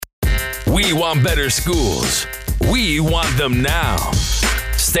We want better schools. We want them now.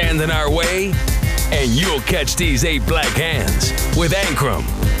 Stand in our way, and you'll catch these 8 black hands with Ankrum,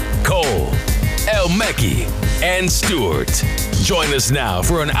 Cole, El Mekki, and Stewart. Join us now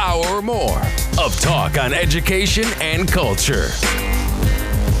for an hour or more of talk on education and culture.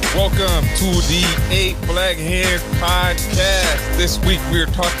 Welcome to the 8 Black Hands podcast. This week we're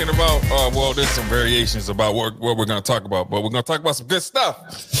talking about, there's some variations about what we're going to talk about, but we're going to talk about some good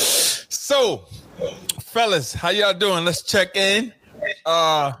stuff. So, fellas, how y'all doing? Let's check in.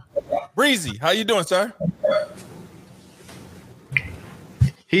 Breezy, how you doing, sir?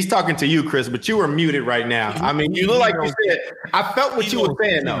 He's talking to you, Chris, but you were muted right now. I mean, you look like you said, I felt what you were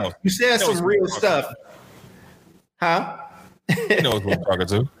saying, though. You said some real stuff. Huh? He knows who I'm talking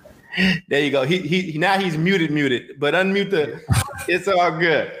to. There you go. He now he's muted, but unmute it's all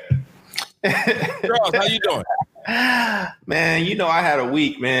good. Charles, how you doing? Man, you know, I had a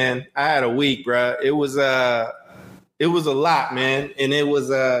week, bro. It was a lot, man. And it was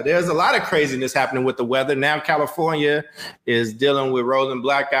there's a lot of craziness happening with the weather. Now California is dealing with rolling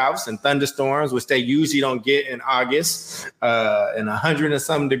blackouts and thunderstorms, which they usually don't get in August, and 100 and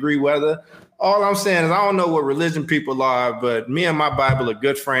some degree weather. All I'm saying is I don't know what religion people are, but me and my Bible are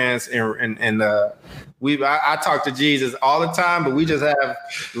good friends, and I talk to Jesus all the time, but we just have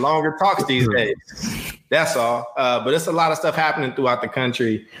longer talks these days. That's all. But it's a lot of stuff happening throughout the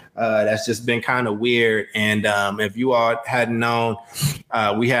country that's just been kind of weird. And if you all hadn't known,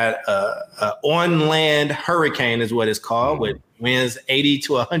 we had a on-land hurricane is what it's called, with winds 80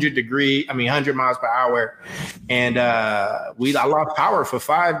 to 100 miles per hour. And I lost power for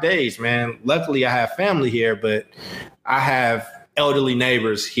 5 days, man. Luckily, I have family here, but I have elderly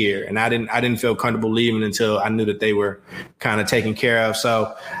neighbors here, and I didn't feel comfortable leaving until I knew that they were kind of taken care of.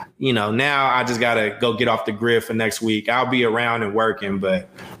 So, you know, now I just got to go get off the grid for next week. I'll be around and working, but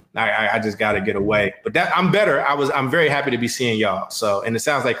I just got to get away. But I'm better. I'm very happy to be seeing y'all. So, and it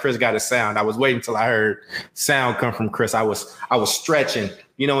sounds like Chris got a sound. I was waiting until I heard sound come from Chris. I was stretching.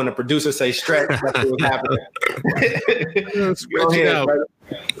 You know, when the producer say stretch, that's what was happening. Go ahead, brother.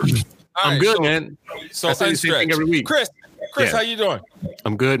 I'm good, man. So I say the same thing every week. Chris, Yeah. How you doing?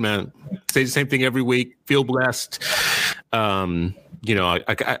 I'm good, man. Say the same thing every week. Feel blessed. You know,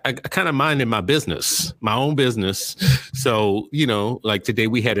 I kind of minded my own business. So, you know, like today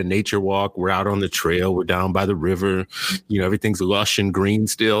we had a nature walk. We're out on the trail. We're down by the river. You know, everything's lush and green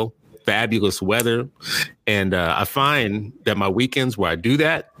still. Fabulous weather. And I find that my weekends where I do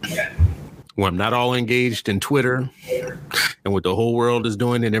that, where I'm not all engaged in Twitter and what the whole world is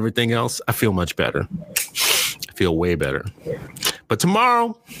doing and everything else, I feel much better. I feel way better. But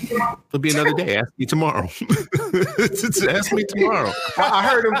tomorrow, it'll be another day. Ask me tomorrow. Ask me tomorrow. I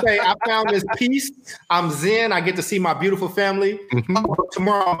heard him say, I found this peace. I'm zen. I get to see my beautiful family. Mm-hmm.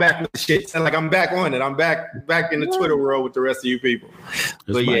 Tomorrow, I'm back with the shit. And like, I'm back on it. I'm back in the Twitter world with the rest of you people.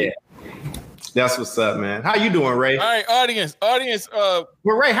 But yeah, that's what's up, man. How you doing, Ray? All right, audience. Well,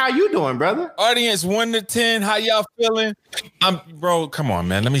 Ray, how you doing, brother? Audience 1 to 10. How y'all feeling? Bro, come on,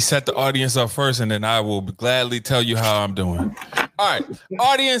 man. Let me set the audience up first, and then I will gladly tell you how I'm doing. All right,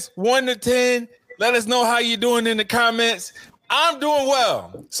 audience 1 to 10. Let us know how you're doing in the comments. I'm doing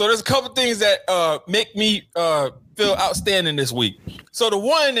well. So there's a couple things that make me feel outstanding this week. So the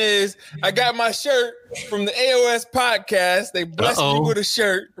one is I got my shirt from the AOS podcast. They blessed me with a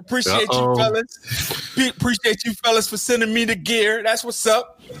shirt. Appreciate you fellas. Appreciate you fellas for sending me the gear. That's what's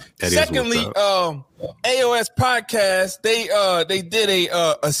up. Secondly, AOS podcast, they did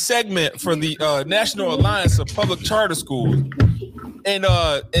a segment for the National Alliance of Public Charter Schools. And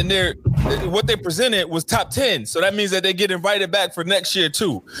what they presented was top 10. So that means that they get invited back for next year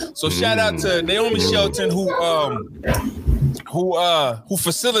too. So shout out to Naomi Shelton who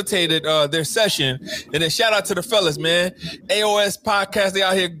facilitated their session. And then shout out to the fellas, man. AOS podcast, they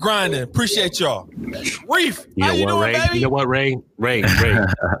out here grinding. Appreciate y'all. Reef, how you doing, baby? You know what, Ray?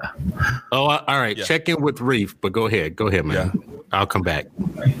 Oh, all right. Yeah. Check in with Reef, but go ahead, man. Yeah. I'll come back.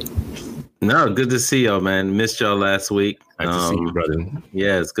 No, good to see y'all, man. Missed y'all last week. Nice to see you, brother.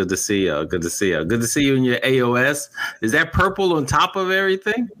 Yeah, it's good to see y'all. Good to see you in your AOS. Is that purple on top of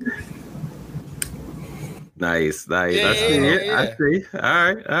everything? Nice. Yeah, I see it. Yeah. I see. All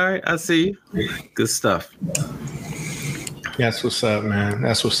right. I see you. Good stuff. That's what's up, man.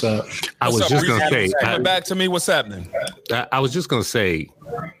 That's what's up. I was just going to say. Coming back to me, what's happening? I was just going to say,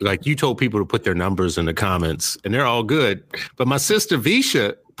 like, you told people to put their numbers in the comments, and they're all good. But my sister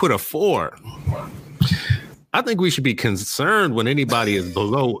Visha put a 4. I think we should be concerned when anybody is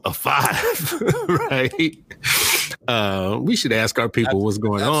below a 5, right? We should ask our people what's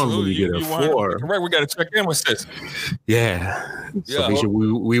going on when we get a 4. Right, we got to check in with sis. Yeah. So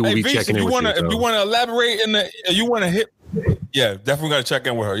we will be checking in with you. If you want to elaborate you want to hit, definitely got to check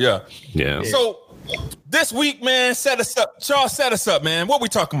in with her. Yeah. So this week, man, set us up. Charles, set us up, man. What we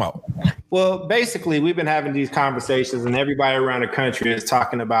talking about? Well, basically, we've been having these conversations, and everybody around the country is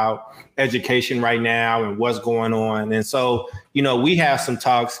talking about education right now and what's going on. And so, we have some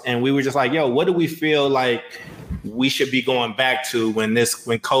talks, and we were just like, what do we feel like we should be going back to when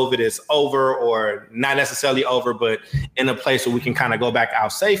COVID is over, or not necessarily over, but in a place where we can kind of go back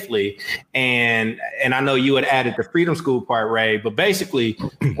out safely. And I know you had added the Freedom School part, Ray, but basically,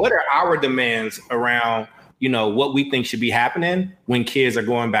 what are our demands around what we think should be happening when kids are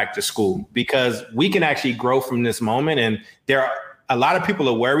going back to school? Because we can actually grow from this moment. And there are a lot of people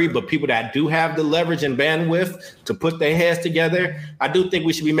are worried, but people that do have the leverage and bandwidth to put their heads together, I do think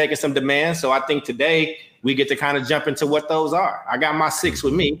we should be making some demands. So I think today we get to kind of jump into what those are. I got my 6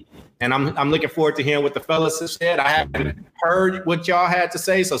 with me, and I'm looking forward to hearing what the fellas have said. I haven't heard what y'all had to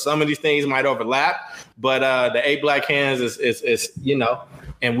say, so some of these things might overlap. But the 8 Black Hands is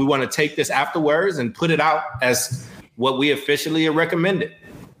and we want to take this afterwards and put it out as what we officially are recommended.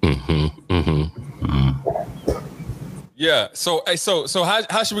 Yeah. So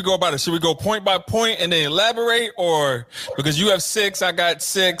how should we go about it? Should we go point by point and then elaborate, or because you have 6, I got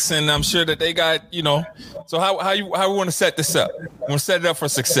 6, and I'm sure that they got, so how we want to set this up? We want to set it up for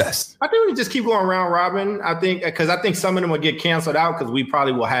success. I think we just keep going round robin. I think some of them will get canceled out because we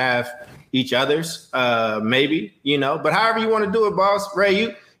probably will have each other's, maybe, but however you want to do it, boss.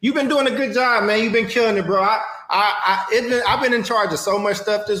 Ray, you've been doing a good job, man. You've been killing it, bro. I've been in charge of so much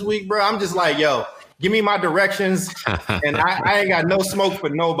stuff this week, bro. I'm just like, give me my directions, and I ain't got no smoke for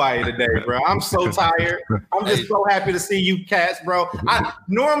nobody today, bro. I'm so tired. I'm just so happy to see you cats, bro.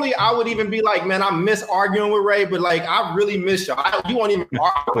 Normally I would even be like, man, I miss arguing with Ray, but like I really miss y'all. You won't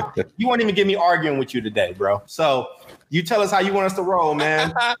even get me arguing with you today, bro. So you tell us how you want us to roll,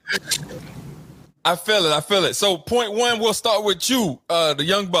 man. I feel it. So point 1, we'll start with you, the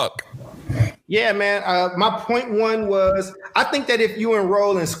young buck. Yeah, man. My point 1 was, I think that if you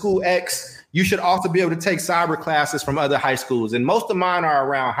enroll in School X, you should also be able to take cyber classes from other high schools. And most of mine are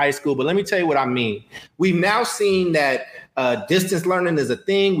around high school, but let me tell you what I mean. We've now seen that distance learning is a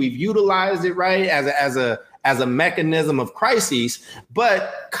thing. We've utilized it, right, as a mechanism of crises.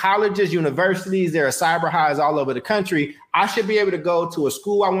 But colleges, universities, there are cyber highs all over the country. I should be able to go to a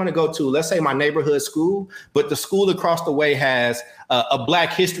school I want to go to, let's say my neighborhood school, but the school across the way has a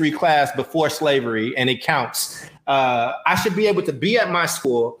Black history class before slavery, and it counts. I should be able to be at my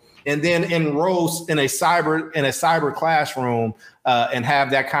school and then enroll in a cyber classroom and have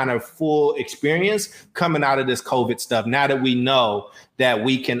that kind of full experience coming out of this COVID stuff. Now that we know that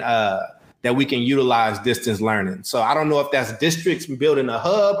we can utilize distance learning. So I don't know if that's districts building a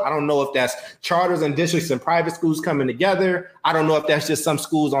hub. I don't know if that's charters and districts and private schools coming together. I don't know if that's just some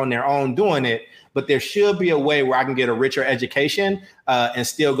schools on their own doing it, but there should be a way where I can get a richer education and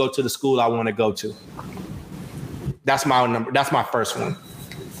still go to the school I want to go to. That's my number. That's my first one.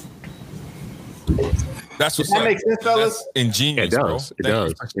 That's what's that makes sense, fellas. That's ingenious. It does. It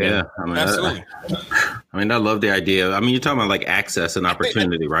does. Yeah, absolutely. I love the idea. I mean, you're talking about like access and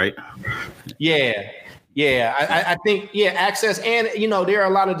opportunity, right? Yeah. I think access, and there are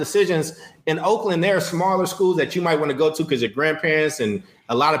a lot of decisions in Oakland. There are smaller schools that you might want to go to because your grandparents and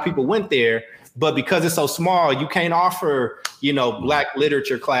a lot of people went there. But because it's so small, you can't offer, Black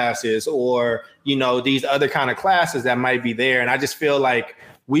literature classes or, these other kind of classes that might be there. And I just feel like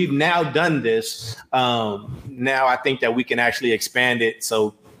we've now done this. Now I think that we can actually expand it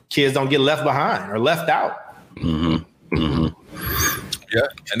so kids don't get left behind or left out. Mm-hmm. Mm-hmm. Yeah,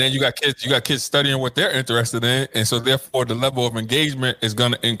 and then you got kids studying what they're interested in, and so therefore the level of engagement is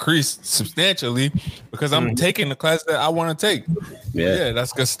going to increase substantially because I'm taking the class that I want to take. Yeah,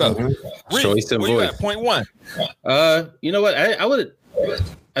 that's good stuff. Mm-hmm. Choice and voice. Point 1. You know what?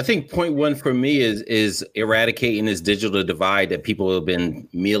 I think point 1 for me is eradicating this digital divide that people have been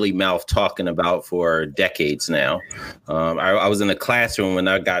mealy mouth talking about for decades now. I was in a classroom when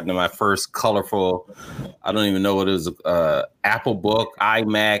I got into my first colorful, I don't even know what it was, Apple book,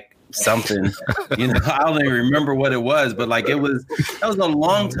 iMac, something. I don't even remember what it was, but that was a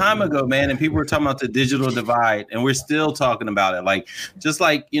long time ago, man. And people were talking about the digital divide, and we're still talking about it.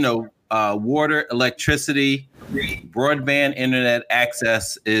 water, electricity, broadband internet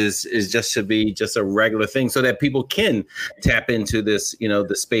access is just should be just a regular thing, so that people can tap into this,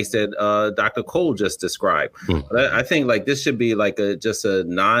 the space that Dr. Cole just described. But I think like this should be like just a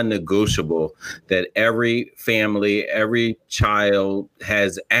non-negotiable that every family, every child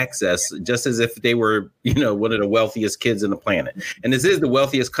has access, just as if they were, one of the wealthiest kids on the planet. And this is the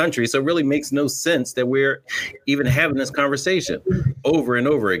wealthiest country, so it really makes no sense that we're even having this conversation over and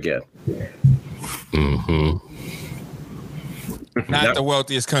over again. Mm-hmm. Not the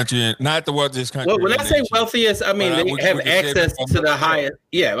wealthiest country. Well, when I say wealthiest, I mean they have access to the highest.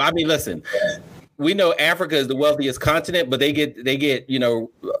 Yeah, I mean, listen, we know Africa is the wealthiest continent, but they get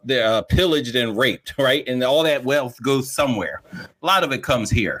they're pillaged and raped, right? And all that wealth goes somewhere. A lot of it comes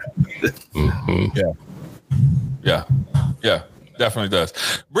here. Mm-hmm. Yeah. Definitely does.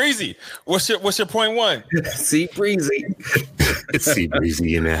 Breezy, what's your point one? See, Breezy. See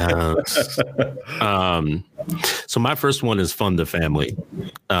Breezy in the house. So my first one is fund the family.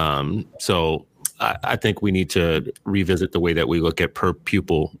 So I think we need to revisit the way that we look at per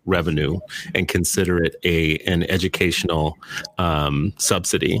pupil revenue and consider it an educational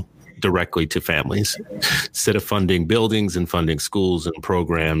subsidy directly to families, instead of funding buildings and funding schools and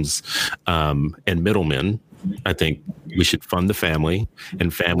programs and middlemen. I think we should fund the family,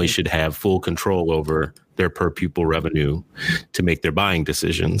 and families should have full control over their per pupil revenue to make their buying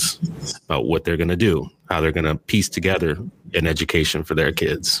decisions about what they're going to do, how they're going to piece together an education for their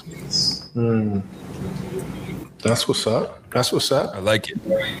kids. That's what's up. I like it.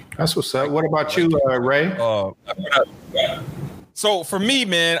 That's what's up. What about you, Ray? So for me,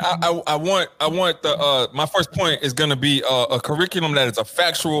 man, I want the my first point is going to be a curriculum that is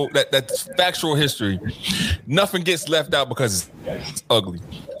that's factual history. Nothing gets left out because it's ugly.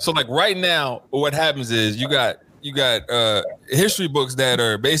 So like right now, what happens is you got history books that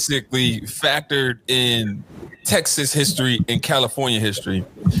are basically factored in Texas history and California history.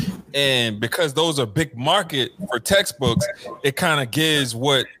 And because those are big market for textbooks, it kind of gives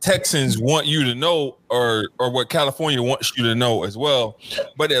what Texans want you to know or what California wants you to know as well.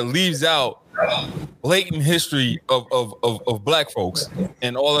 But it leaves out blatant history of Black folks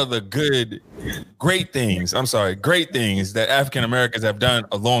and all of the great things that African Americans have done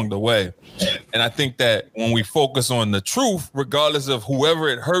along the way. And I think that when we focus on the truth, regardless of whoever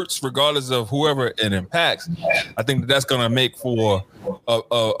it hurts, regardless of whoever it impacts, I think that's going to make for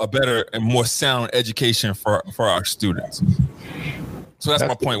a better and more sound education for our students. So that's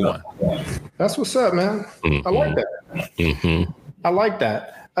my point one. That's what's up, man. Mm-hmm. I like that. Mm-hmm. I like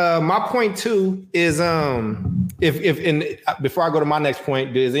that. My point two is before I go to my next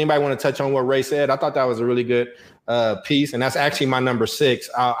point, does anybody want to touch on what Ray said? I thought that was a really good piece, and that's actually my number 6.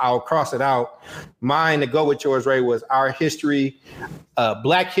 I'll cross it out. Mine to go with yours, Ray, was our history,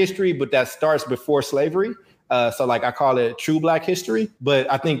 Black history, but that starts before slavery. So like I call it true Black history,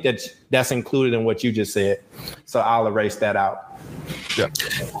 but I think that's included in what you just said. So I'll erase that out. Yeah.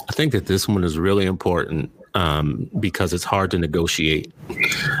 I think that this one is really important because it's hard to negotiate.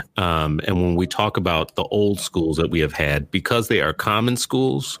 And when we talk about the old schools that we have had, because they are common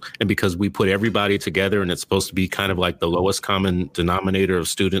schools and because we put everybody together and it's supposed to be kind of like the lowest common denominator of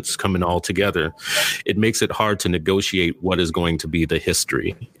students coming all together, it makes it hard to negotiate what is going to be the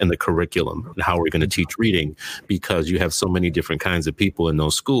history and the curriculum and how we're going to teach reading, because you have so many different kinds of people in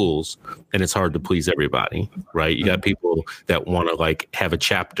those schools and it's hard to please everybody, right? You got people that want to like have a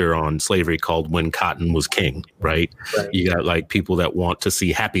chapter on slavery called When Cotton Was King, right? You got like people that want to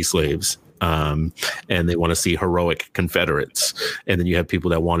see happy slaves and they want to see heroic Confederates. And then you have people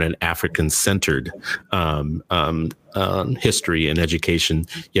that want an African-centered history and education.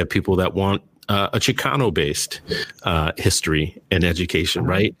 You have people that want a Chicano-based history and education,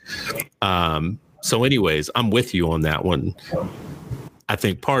 right? So anyways, I'm with you on that one. I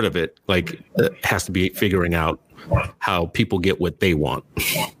think part of it has to be figuring out how people get what they want,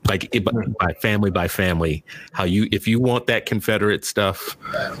 like by family, if you want that Confederate stuff,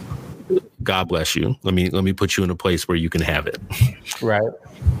 God bless you. Let me put you in a place where you can have it. Right.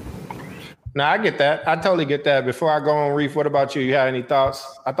 No, I get that. I totally get that. Before I go on, Reef, what about you? You have any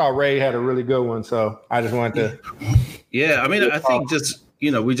thoughts? I thought Ray had a really good one, so I just wanted to. Yeah, I mean, I think just,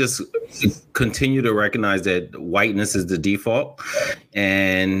 we just continue to recognize that whiteness is the default,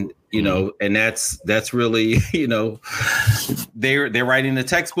 and and that's really, they're writing the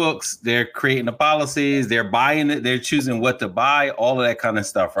textbooks, they're creating the policies, they're buying it, they're choosing what to buy, all of that kind of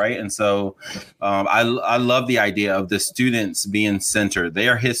stuff, right? And so I love the idea of the students being centered,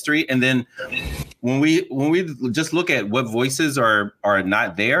 their history, and then when we just look at what voices are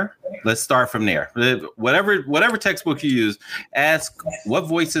not there, let's start from there. Whatever textbook you use, ask what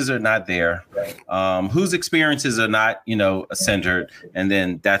voices are not there, whose experiences are not, centered, and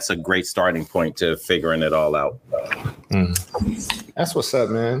then that's a great starting point to figuring it all out. That's what's up,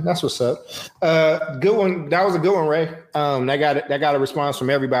 man. That's what's up. Good one. That was a good one, Ray. That got a response from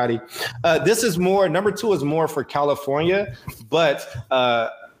everybody. This is more. Number 2 is more for California, but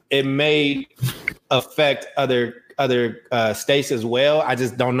it may affect other states as well. I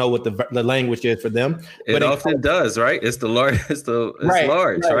just don't know what the language is for them. It often does, right? It's large,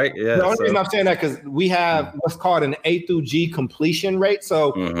 right? Yeah. The only reason I'm saying that because we have what's called an A through G completion rate.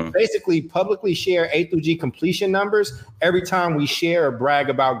 So basically, publicly share A through G completion numbers every time we share or brag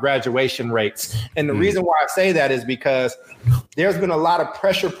about graduation rates. And the reason why I say that is because there's been a lot of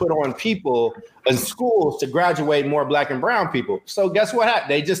pressure put on people in schools to graduate more Black and brown people. So guess what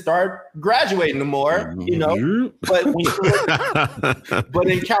happened? They just start graduating them more, But but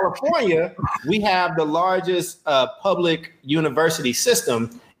in California, we have the largest public university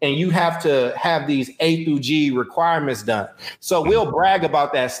system, and you have to have these A through G requirements done. So we'll brag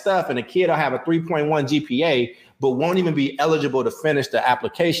about that stuff, and a kid will have a 3.1 GPA, but won't even be eligible to finish the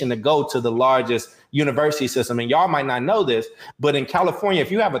application to go to the largest university system. And y'all might not know this, but in California,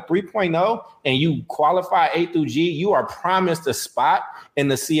 if you have a 3.0 and you qualify A through G, you are promised a spot in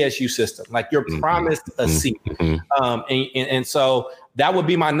the CSU system. Like you're promised a seat. And so that would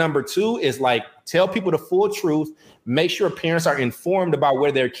be my number 2 is like, tell people the full truth, make sure parents are informed about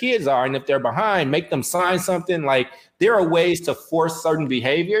where their kids are. And if they're behind, make them sign something. Like there are ways to force certain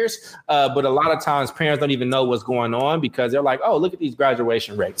behaviors, but a lot of times parents don't even know what's going on because they're like, oh, look at these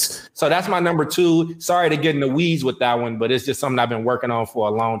graduation rates. So that's my number 2. Sorry to get in the weeds with that one, but it's just something I've been working on for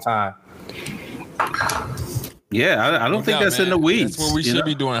a long time. Yeah, I don't think that's in the weeds. That's what we should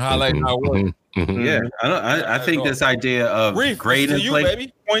be doing, highlighting our work. Yeah, I think this idea of grade inflation.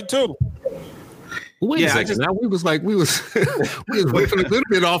 Baby. Point 2. Wait a second. Now we was ripping a little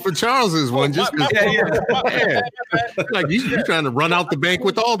bit off of Charles's one. Just like you trying to run out the bank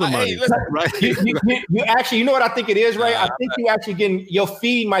with all the money, right? You actually, you know what I think it is, right? I think you actually getting your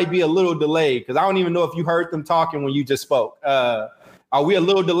feed might be a little delayed because I don't even know if you heard them talking when you just spoke. Are we a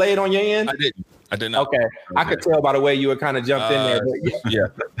little delayed on your end? I did not. Okay. I could tell by the way you were kind of jumped in there. But yeah.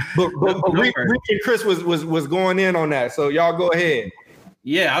 But Rick and Chris was going in on that. So y'all go ahead.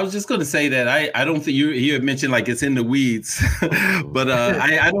 Yeah, I was just going to say that I don't think you had mentioned like it's in the weeds, but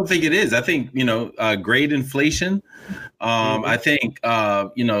I don't think it is. I think, grade inflation. I think,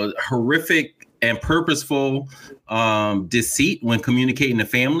 horrific and purposeful deceit when communicating to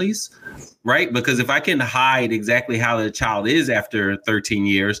families. Right. Because if I can hide exactly how the child is after 13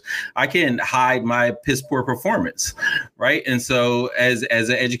 years, I can hide my piss poor performance. Right. And so as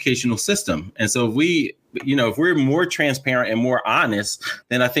an educational system. And so if we're more transparent and more honest,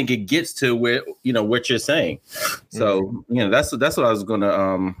 then I think it gets to where, what you're saying. So, that's what I was going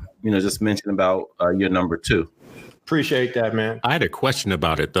to, just mention about your number 2. Appreciate that, man. I had a question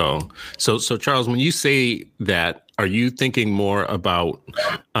about it, though. So Charles, when you say that, are you thinking more about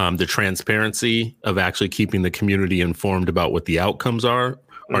the transparency of actually keeping the community informed about what the outcomes are?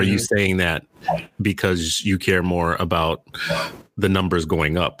 Or are you saying that because you care more about the numbers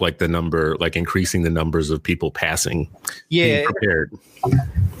going up, like increasing the numbers of people passing? Yeah. Being prepared?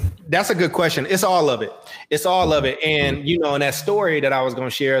 That's a good question. It's all of it. And, and that story that I was going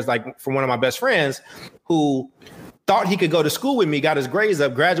to share is like from one of my best friends who thought he could go to school with me, got his grades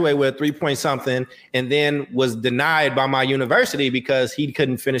up, graduated with a 3 something, and then was denied by my university because he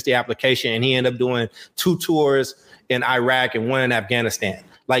couldn't finish the application. And he ended up doing 2 tours in Iraq and 1 in Afghanistan.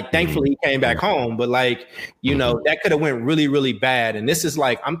 Like, thankfully, he came back home, but like, that could have went really, really bad. And this is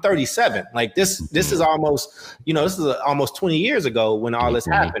like, I'm 37. Like this is almost, this is almost 20 years ago when all this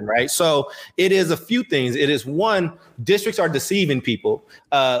happened, right? So it is a few things. It is one, districts are deceiving people.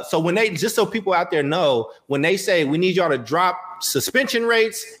 So just so people out there know, when they say we need y'all to drop suspension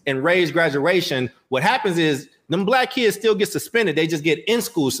rates and raise graduation, what happens is them Black kids still get suspended. They just get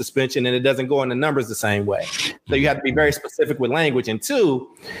in-school suspension and it doesn't go in the numbers the same way. So you have to be very specific with language. And 2,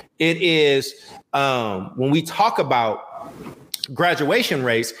 it is when we talk about graduation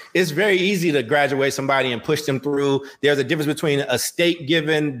rates, it's very easy to graduate somebody and push them through. There's a difference between a state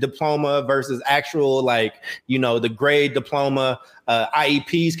given diploma versus actual, the grade diploma.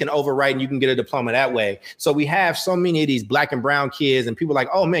 IEPs can overwrite and you can get a diploma that way. So we have so many of these Black and brown kids and people are like,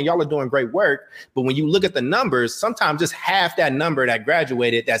 oh man, y'all are doing great work. But when you look at the numbers, sometimes just half that number that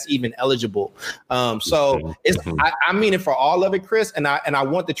graduated, that's even eligible. So I mean it for all of it, Chris. And I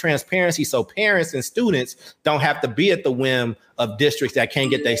want the transparency so parents and students don't have to be at the whim of districts that can't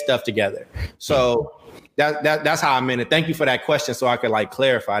get their stuff together. So that's how I meant it. Thank you for that question, so I could like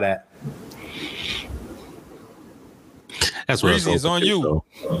clarify that. That's what Breezy is on you.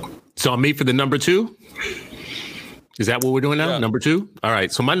 So on me for the number 2. Is that what we're doing now? Yeah. Number 2? All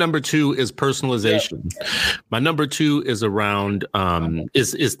right. So my number 2 is personalization. Yeah. My number 2 is around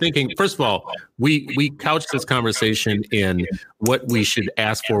is thinking, first of all, we couch this conversation in what we should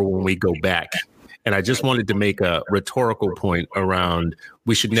ask for when we go back. And I just wanted to make a rhetorical point around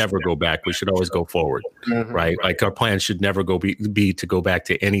we should never go back. We should always go forward, right? Like our plan should never be to go back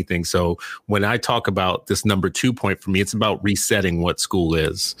to anything. So when I talk about this number 2 point for me, it's about resetting what school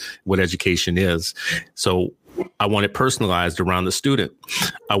is, what education is. So I want it personalized around the student.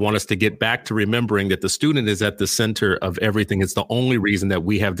 I want us to get back to remembering that the student is at the center of everything. It's the only reason that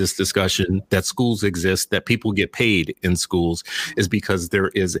we have this discussion, that schools exist, that people get paid in schools, is because there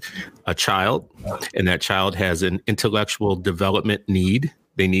is a child, and that child has an intellectual development need.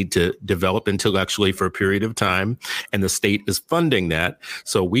 They need to develop intellectually for a period of time, and the state is funding that.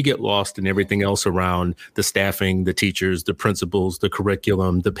 So we get lost in everything else around the staffing, the teachers, the principals, the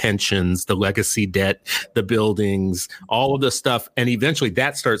curriculum, the pensions, the legacy debt, the buildings, all of the stuff. And eventually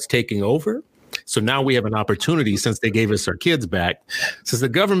that starts taking over. So now we have an opportunity, since they gave us our kids back, since the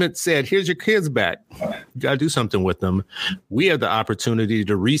government said, here's your kids back, you got to do something with them. We have the opportunity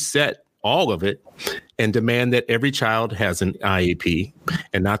to reset all of it and demand that every child has an IEP,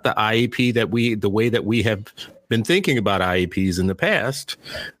 and not the IEP the way that we have been thinking about IEPs in the past,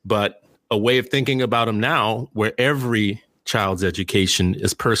 but a way of thinking about them now where every child's education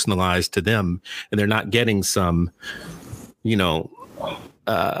is personalized to them, and they're not getting some,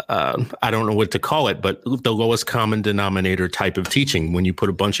 I don't know what to call it, but the lowest common denominator type of teaching. When you put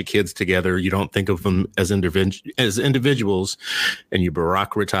a bunch of kids together, you don't think of them as individuals, and you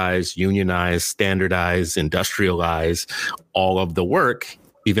bureaucratize, unionize, standardize, industrialize all of the work.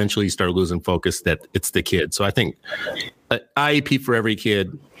 Eventually you start losing focus that it's the kid. So I think IEP for every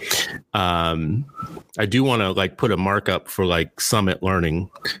kid. I do want to put a markup for Summit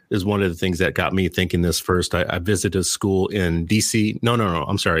Learning is one of the things that got me thinking this first. I visited a school in DC.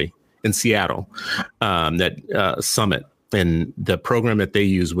 In Seattle, that Summit, and the program that they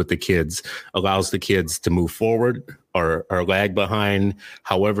use with the kids allows the kids to move forward or lag behind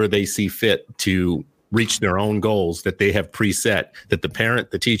however they see fit to reach their own goals that they have preset, that the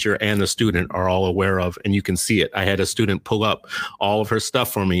parent, the teacher, and the student are all aware of, and you can see it. I had a student pull up all of her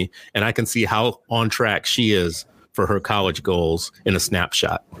stuff for me, and I can see how on track she is for her college goals in a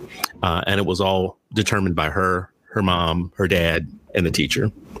snapshot. And it was all determined by her mom, her dad, and the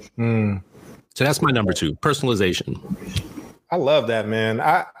teacher. So that's my number 2, personalization. I love that, man.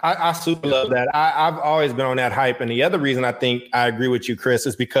 I super love that. I've always been on that hype. And the other reason I think I agree with you, Chris,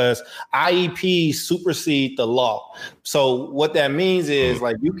 is because IEP supersede the law. So what that means is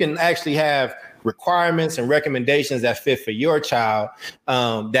you can actually have requirements and recommendations that fit for your child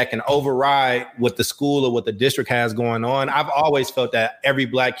that can override what the school or what the district has going on. I've always felt that every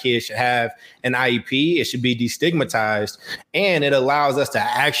Black kid should have an IEP. It should be destigmatized, and it allows us to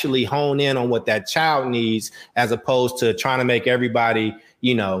actually hone in on what that child needs, as opposed to trying to make everybody,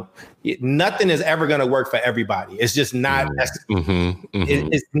 nothing is ever going to work for everybody. It's just not.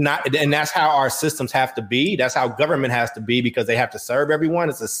 It's not, and that's how our systems have to be. That's how government has to be, because they have to serve everyone.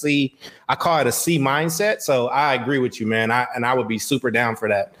 It's a C. I call it a C mindset. So I agree with you, man. I would be super down for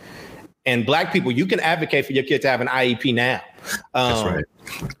that. And Black people, you can advocate for your kid to have an IEP now. That's right.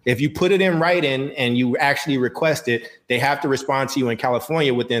 If you put it in writing and you actually request it, they have to respond to you in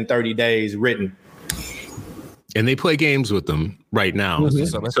California within 30 days written. And they play games with them right now.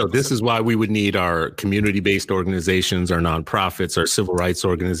 So this is why we would need our community-based organizations, our nonprofits, our civil rights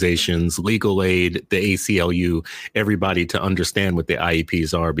organizations, legal aid, the ACLU, everybody to understand what the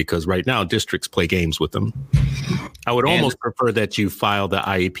IEPs are, because right now districts play games with them. I would almost prefer that you file the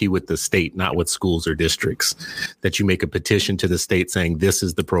IEP with the state, not with schools or districts, that you make a petition to the state saying this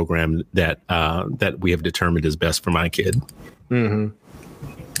is the program that that we have determined is best for my kid.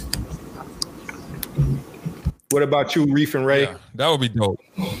 What about you, Reef and Ray? Yeah, that would be dope.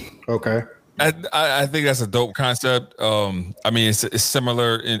 Okay. I think that's a dope concept. It's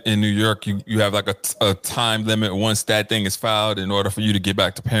similar in New York. You have a time limit once that thing is filed in order for you to get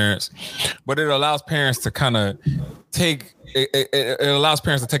back to parents. But it allows parents to kind of take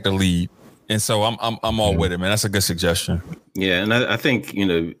the lead. And so I'm all with it, man. That's a good suggestion. Yeah, and I think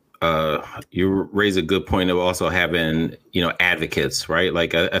you raise a good point of also having, advocates, right?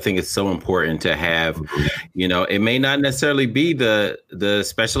 Like, I think it's so important to have, it may not necessarily be the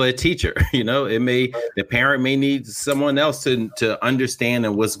special ed teacher, the parent may need someone else to understand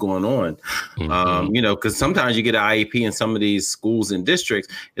and what's going on. Because sometimes you get an IEP in some of these schools and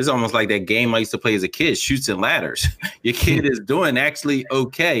districts. It's almost like that game I used to play as a kid, Chutes and Ladders. Your kid is doing actually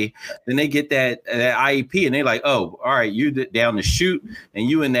okay. Then they get that IEP and they're like, oh, all right, you down the chute and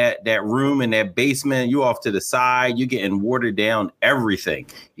you in that room in that basement, you off to the side, you getting watered down everything.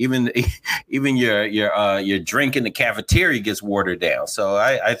 Even your drink in the cafeteria gets watered down. So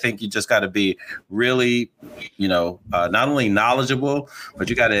I think you just got to be really, not only knowledgeable, but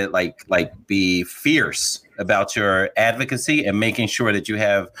you got to like be fierce about your advocacy and making sure that you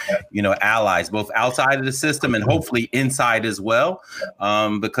have, allies both outside of the system and hopefully inside as well.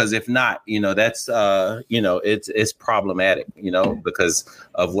 Because if not, that's, it's problematic, because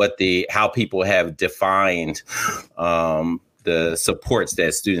of how people have defined the supports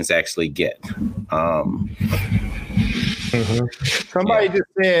that students actually get. Somebody just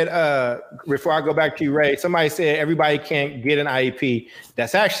said, before I go back to you, Ray, somebody said everybody can't get an IEP.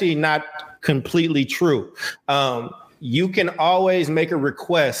 That's actually not completely true. You can always make a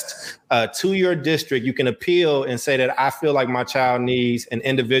request to your district. You can appeal and say that I feel like my child needs an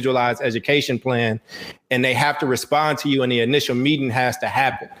individualized education plan, and they have to respond to you, and the initial meeting has to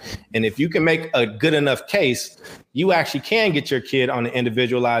happen. And if you can make a good enough case, you actually can get your kid on an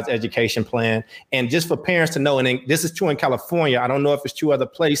individualized education plan. And just for parents to know, and this is true in California, I don't know if it's true other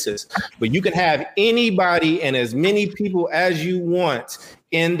places, but you can have anybody and as many people as you want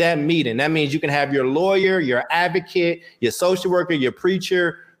in that meeting. That means you can have your lawyer, your advocate, your social worker, your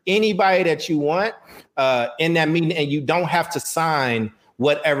preacher, anybody that you want in that meeting, and you don't have to sign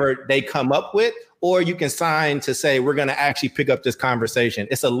whatever they come up with, or you can sign to say, we're going to actually pick up this conversation.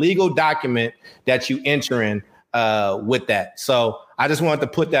 It's a legal document that you enter in with that. So I just wanted to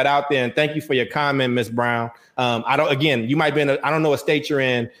put that out there, and thank you for your comment, Ms. Brown. You might be I don't know what state you're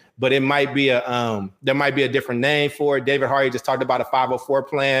in, but it might be there might be a different name for it. David Hardy just talked about a 504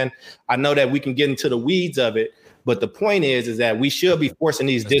 plan. I know that we can get into the weeds of it, but the point is that we should be forcing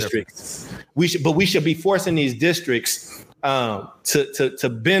these districts. We should be forcing these districts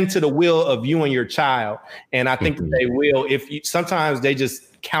to bend to the will of you and your child. And I think that they will. Sometimes they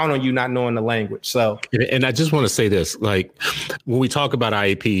just count on you not knowing the language. So, and I just want to say this, like when we talk about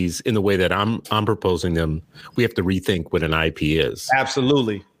IEPs in the way that I'm proposing them, we have to rethink what an IEP is.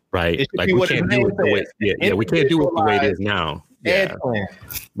 Absolutely. Right. Like we can't do it the way, we can't do it the way it is now. Yeah.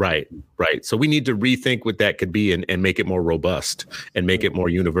 Right. So we need to rethink what that could be and make it more robust and make it more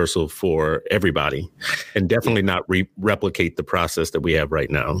universal for everybody, and definitely not replicate the process that we have right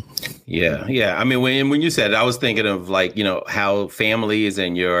now. Yeah. I mean, when you said it, I was thinking of like, how families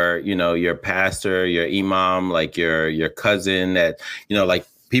and your pastor, your imam, like your cousin that, like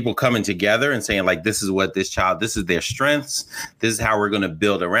people coming together and saying like, this is what this is their strengths. This is how we're going to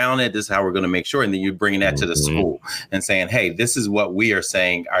build around it. This is how we're going to make sure. And then you're bringing that to the school and saying, hey, this is what we are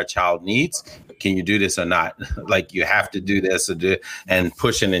saying our child needs. Can you do this or not? Like you have to do this and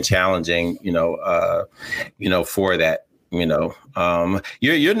pushing and challenging, for that.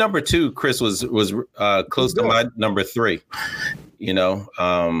 Your number 2, Chris, was close to my number 3.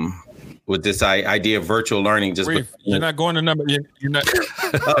 With this idea of virtual learning, you're not going to number. You're not.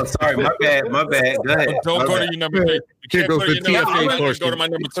 Oh, sorry, my bad. Go ahead. Don't go to your number 3. You can't go to the TFA portion. Go to my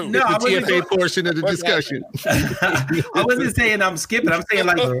number 2. No, the TFA portion of the discussion. I wasn't saying I'm skipping. I'm saying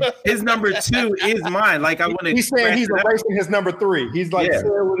like his number 2 is mine. Like I want to. He's saying he's erasing his number 3. He's like saying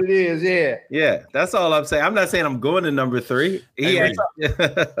what it is. Yeah. That's all I'm saying. I'm not saying I'm going to number 3.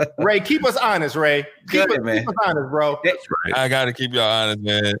 Ray, keep us honest, Ray. Keep us honest, bro. That's right. I gotta keep y'all honest,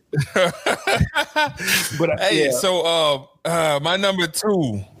 man. But so my number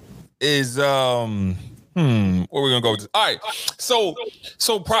 2 is where we're gonna go with this. All right, so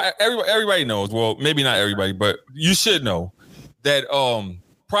everybody knows, well, maybe not everybody, but you should know that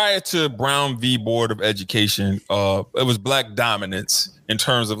prior to Brown v. Board of Education, it was Black dominance in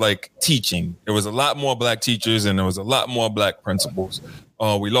terms of like teaching. There was a lot more Black teachers and there was a lot more Black principals.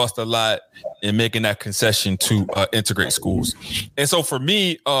 We lost a lot in making that concession to integrate schools. And so for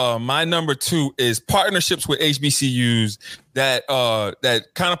me, my number 2 is partnerships with HBCUs that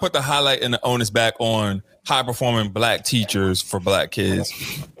kind of put the highlight and the onus back on high performing Black teachers for Black kids.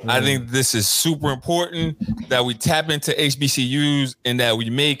 I think this is super important that we tap into HBCUs and that we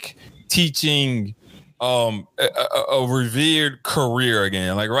make teaching a revered career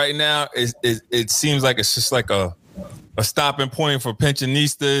again. Like right now, it seems like it's just like a stopping point for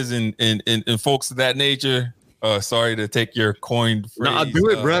pensionistas and folks of that nature. Sorry to take your coined phrase. No, do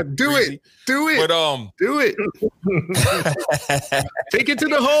it, bro. Do crazy. it. Do it. But do it. Take it to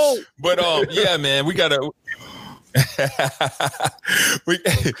the hole. But yeah, man, we gotta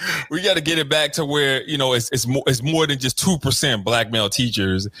we got to get it back to where, you know, it's more than just 2% black male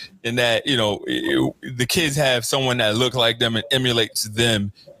teachers, and that, you know, the kids have someone that looks like them and emulates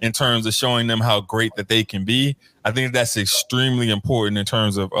them in terms of showing them how great that they can be. I think that's extremely important in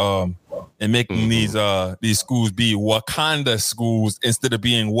terms of and making these schools be Wakanda schools instead of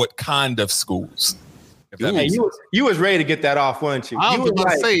being what kind of schools. Hey, you was ready to get that off, weren't you? I was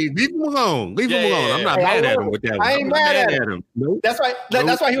about to say, leave him alone. Leave him alone. I'm not mad at him with that. I ain't mad at him. Nope. That's right. Nope.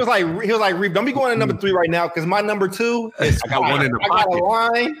 That's why he was like, Reeb, don't be going to number 3 right now, because my number 2 is I got one in the pocket. I got a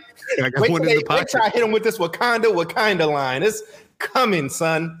line. I got one in the pocket. Wait till I hit him with this Wakanda line. It's coming,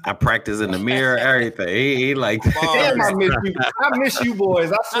 son. I practice in the mirror, everything. He like, damn, I miss you. I miss you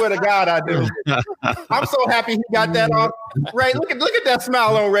boys. I swear to God, I do. I'm so happy he got that off. Ray, look at that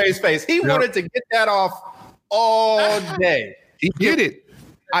smile on Ray's face. He wanted to get that off all day. He did it.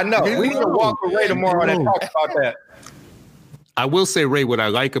 I know. We need to walk with Ray tomorrow and talk about that. I will say, Ray, what I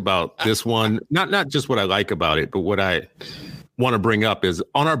like about this one, not just what I like about it, but what I want to bring up is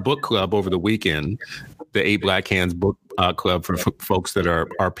on our book club over the weekend, the 8 Black Hands book club for folks that are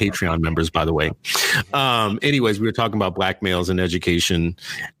our Patreon members, by the way. Anyways, we were talking about black males in education.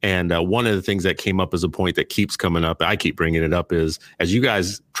 And one of the things that came up as a point that keeps coming up, I keep bringing it up, is as you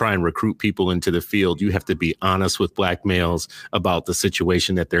guys try and recruit people into the field, you have to be honest with black males about the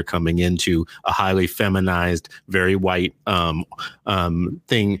situation that they're coming into, a highly feminized, very white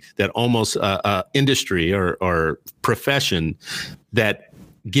thing that almost industry or profession that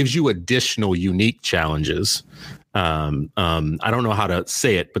gives you additional unique challenges. I don't know how to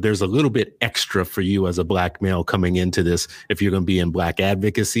say it, but there's a little bit extra for you as a black male coming into this. If you're going to be in black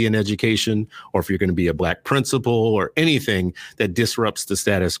advocacy in education, or if you're going to be a black principal or anything that disrupts the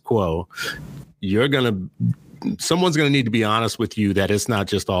status quo, someone's going to need to be honest with you that it's not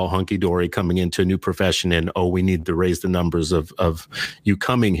just all hunky dory coming into a new profession and, oh, we need to raise the numbers of you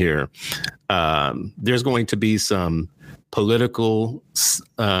coming here. There's going to be some political,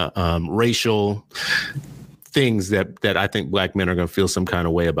 racial things that I think black men are going to feel some kind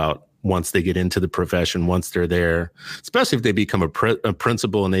of way about once they get into the profession, once they're there, especially if they become a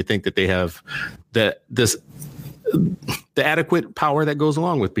principal and they think that they have the adequate power that goes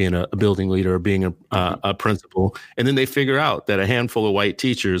along with being a building leader or being a principal. And then they figure out that a handful of white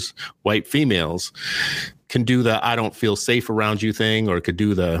teachers, white females, can do the I don't feel safe around you thing, or could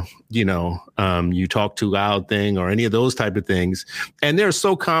do the, you talk too loud thing, or any of those type of things. And they're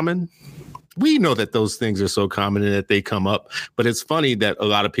so common. We know that those things are so common and that they come up, but it's funny that a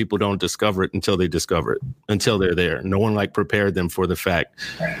lot of people don't discover it until they discover it, until they're there. No one prepared them for the fact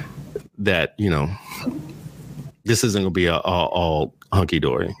that, this isn't going to be all hunky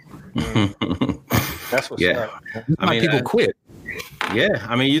dory. That's what's up. People quit. Yeah,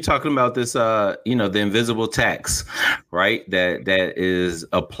 I mean, you're talking about this, the invisible tax, right? That is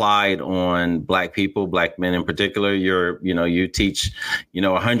applied on black people, black men in particular. You teach,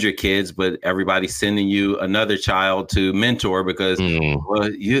 100 kids, but everybody's sending you another child to mentor because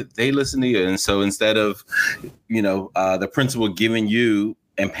they listen to you, and so instead of, the principal giving you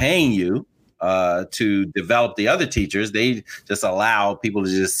and paying you to develop the other teachers, they just allow people to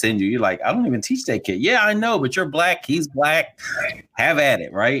just send you. You're like, I don't even teach that kid. Yeah, I know, but you're black. He's black. Have at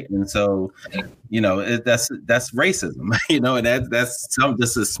it, right? And so, that's racism. And that's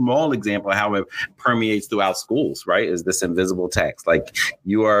just a small example of how it permeates throughout schools, right? Is this invisible tax? Like,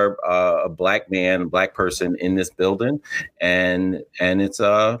 you are a black man, black person in this building, and it's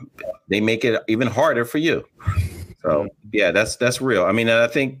they make it even harder for you. So yeah, that's real. I mean, I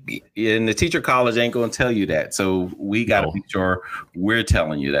think in the teacher college ain't going to tell you that. So we got to be sure we're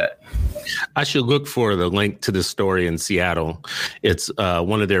telling you that. I should look for the link to the story in Seattle. It's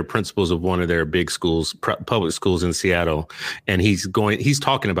one of their principals of one of their big schools, public schools in Seattle. And he's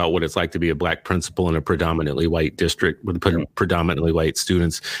talking about what it's like to be a black principal in a predominantly white district with predominantly white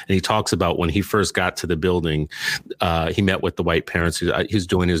students. And he talks about when he first got to the building, he met with the white parents. He was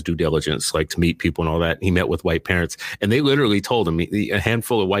doing his due diligence, like to meet people and all that. He met with white parents, and they literally told him, a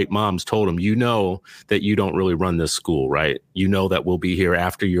handful of white moms told him, that you don't really run this school, right? That we'll be here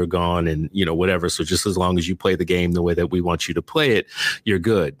after you're gone and, whatever. So just as long as you play the game the way that we want you to play it, you're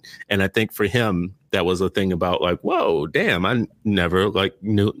good. And I think for him, that was a thing about like, whoa, damn, I never like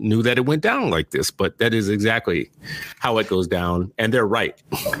knew that it went down like this. But that is exactly how it goes down. And they're right.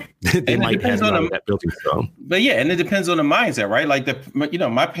 They might have that building. So. But yeah, and it depends on the mindset, right? Like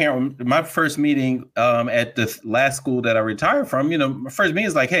my first meeting at the last school that I retired from, my first meeting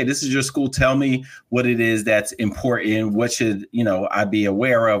is like, hey, this is your school. Tell me what it is that's important. What should, I be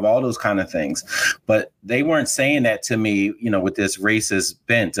aware of, all those kind of things. But they weren't saying that to me, with this racist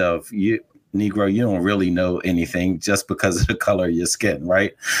bent of Negro, you don't really know anything just because of the color of your skin,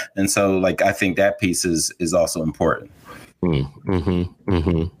 right? And so, like, I think that piece is also important.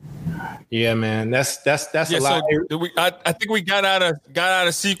 Yeah, man, that's a lot. So I think we got out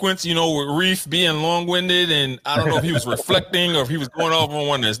of sequence, with Reef being long-winded, and I don't know if he was reflecting or if he was going over on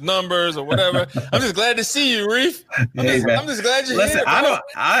one of his numbers or whatever. I'm just glad to see you, Reef. I'm just glad you're here.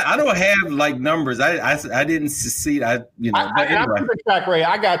 I don't have like numbers. I didn't see. I'm keeping track, Ray.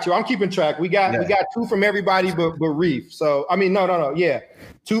 I got you. I'm keeping track. We got 2 from everybody but Reef. So I mean, no. Yeah,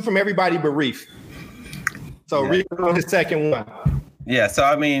 2 from everybody but Reef. So Reef on the second one. Yeah, so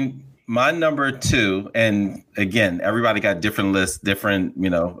I mean, my number 2, and again, everybody got different lists, different,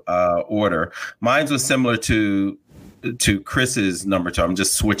 order. Mine was similar to Chris's number 2. I'm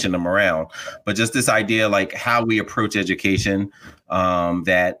just switching them around, but just this idea, like how we approach education,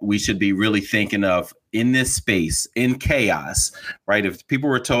 that we should be really thinking of in this space, in chaos, right? If people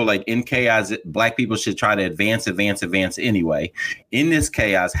were told like in chaos, Black people should try to advance anyway. In this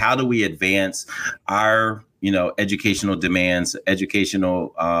chaos, how do we advance our educational demands,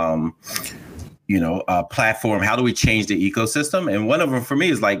 educational, platform? How do we change the ecosystem? And one of them for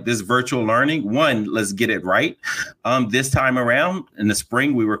me is like this virtual learning. One, let's get it right. This time around in the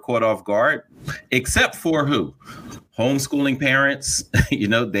spring, we were caught off guard, except for who? Homeschooling parents,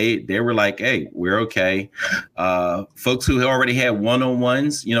 they were like, hey, we're okay. Folks who already had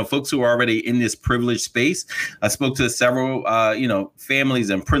one-on-ones, folks who are already in this privileged space. I spoke to several, families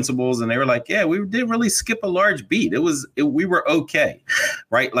and principals, and they were like, yeah, we didn't really skip a large beat. We were okay,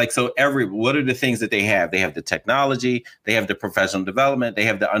 right? Like, so what are the things that they have? They have the technology, they have the professional development, they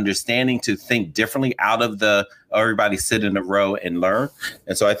have the understanding to think differently out of everybody sit in a row and learn.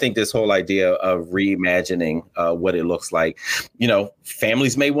 And so I think this whole idea of reimagining what it looks like,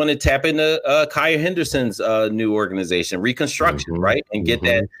 families may want to tap into Kaya Henderson's new organization, Reconstruction, right? And get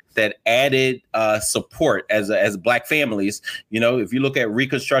that added support as Black families. If you look at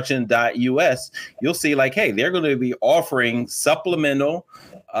reconstruction.us, you'll see like, hey, they're going to be offering supplemental,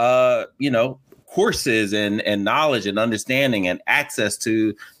 courses and knowledge and understanding and access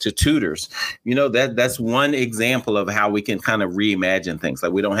to tutors. That's one example of how we can kind of reimagine things.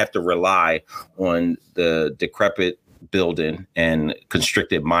 Like we don't have to rely on the decrepit building and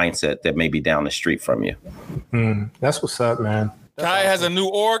constricted mindset that may be down the street from you. That's what's up, man. Kaya has a new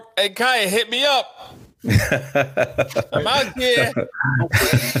org. Hey, Kaya, hit me up. I'm out here.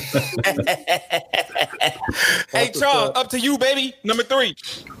 Hey, Charles, up to you, baby. Number 3.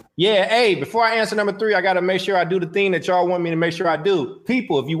 Yeah, hey, before I answer number 3, I got to make sure I do the thing that y'all want me to make sure I do.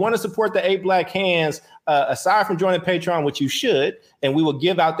 People, if you want to support the 8 Black Hands, aside from joining Patreon, which you should, and we will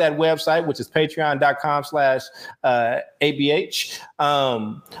give out that website, which is patreon.com/ABH.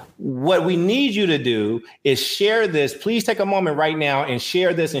 What we need you to do is share this. Please take a moment right now and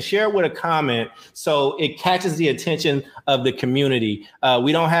share this and share it with a comment so it catches the attention of the community.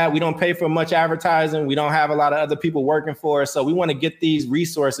 We don't pay for much advertising. We don't have a lot of other people working for us. So we want to get these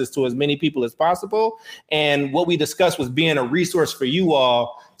resources to as many people as possible. And what we discussed was being a resource for you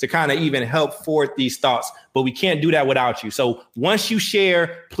all to kind of even help forward these thoughts. But we can't do that without you. So once you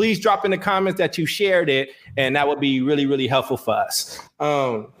share, please drop in the comments that you shared it. And that would be really, really helpful for us.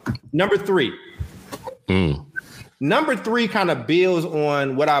 Number 3. Number 3 kind of builds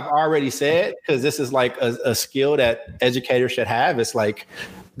on what I've already said, because this is like a skill that educators should have. It's like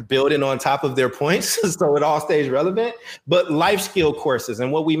building on top of their points so it all stays relevant. But life skill courses.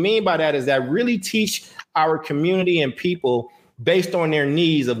 And what we mean by that is that really teach our community and people based on their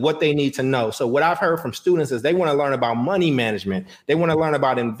needs of what they need to know. So what I've heard from students is they want to learn about money management. They want to learn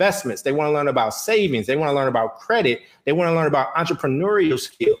about investments. They want to learn about savings. They want to learn about credit. They want to learn about entrepreneurial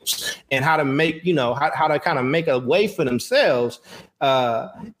skills and how to make, how to kind of make a way for themselves.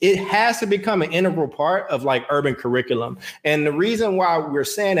 It has to become an integral part of like urban curriculum. And the reason why we're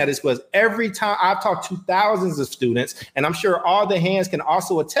saying that is because every time I've talked to thousands of students, and I'm sure all the hands can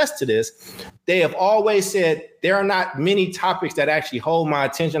also attest to this, they have always said there are not many topics that actually hold my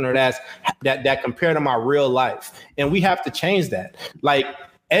attention or that compare to my real life. And we have to change that. Like,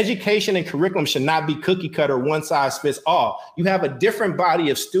 education and curriculum should not be cookie cutter, one size fits all. You have a different body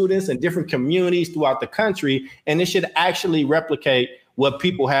of students and different communities throughout the country, and it should actually replicate what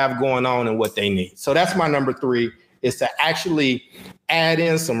people have going on and what they need. So that's my number 3, is to actually add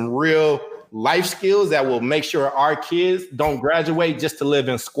in some real life skills that will make sure our kids don't graduate just to live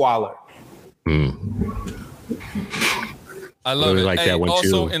in squalor. I love really it. like that one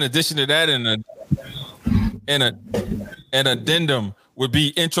also, too. in addition to that, an addendum would be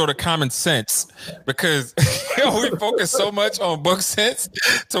intro to common sense, because we focus so much on book sense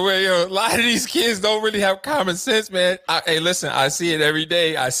to where a lot of these kids don't really have common sense, man. Hey, listen, I see it every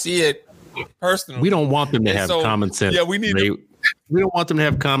day. I see it personally. We don't want them to have common sense. Yeah, we need to. We don't want them to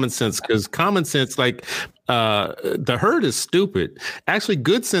have common sense, because common sense, like the herd is stupid. Actually,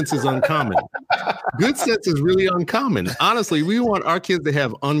 good sense is uncommon. Good sense is really uncommon. Honestly, we want our kids to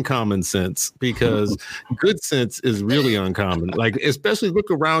have uncommon sense, because good sense is really uncommon. Like, especially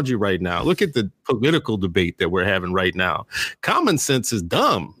look around you right now. Look at the political debate that we're having right now. Common sense is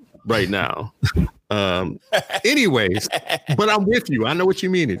dumb right now. Anyways, but I'm with you. I know what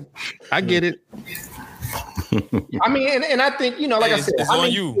you mean. I get it. I mean, and I think, like I said, it's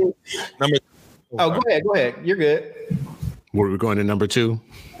on you. Go ahead. You're good. We're going to number 2.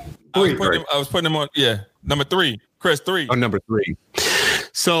 I was putting them on. Yeah, number 3. Chris, 3. Oh, number 3.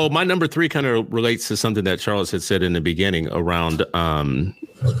 So my number 3 kind of relates to something that Charles had said in the beginning around,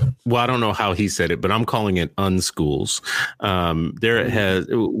 well, I don't know how he said it, but I'm calling it unschools.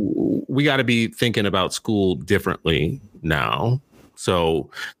 We got to be thinking about school differently now. So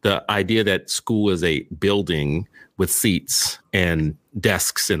the idea that school is a building with seats and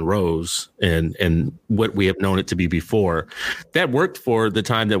desks and rows and what we have known it to be before, that worked for the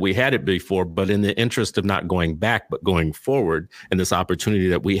time that we had it before. But in the interest of not going back, but going forward, and this opportunity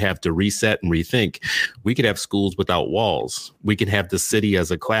that we have to reset and rethink, we could have schools without walls. We can have the city as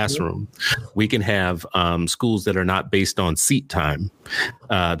a classroom. We can have schools that are not based on seat time,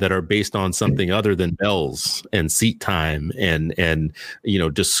 that are based on something other than bells and seat time and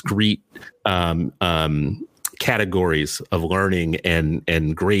discrete categories of learning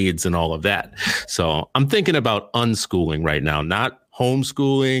and grades and all of that. So I'm thinking about unschooling right now, not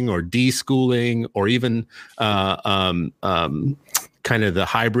homeschooling or deschooling or even kind of the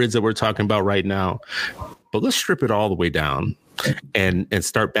hybrids that we're talking about right now. But let's strip it all the way down and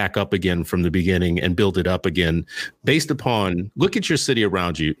start back up again from the beginning and build it up again based upon, look at your city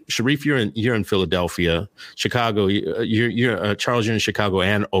around you. Sharif, you're in Philadelphia, Chicago, you're Charles, you're in Chicago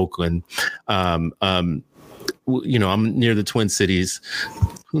and Oakland. I'm near the Twin Cities.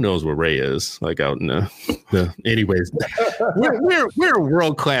 Who knows where Ray is? Like out in anyways, we're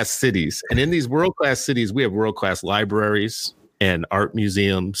world-class cities. And in these world-class cities, we have world-class libraries and art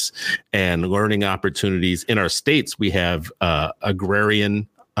museums and learning opportunities. In our states, we have agrarian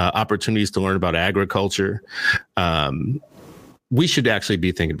opportunities to learn about agriculture. We should actually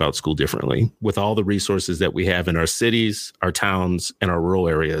be thinking about school differently. With all the resources that we have in our cities, our towns, and our rural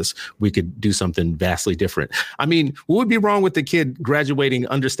areas, we could do something vastly different. I mean, what would be wrong with the kid graduating,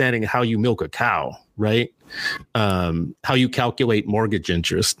 understanding how you milk a cow, right? How you calculate mortgage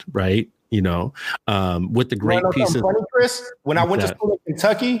interest, right? With the great piece of... Funny, Chris? When I went to school in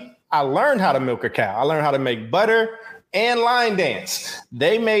Kentucky, I learned how to milk a cow. I learned how to make butter and line dance.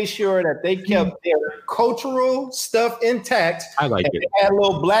 They made sure that they kept their cultural stuff intact. I like it. They had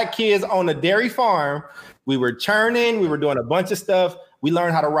little black kids on a dairy farm. We were churning. We were doing a bunch of stuff. We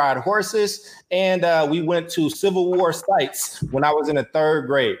learned how to ride horses, and we went to Civil War sites when I was in the 3rd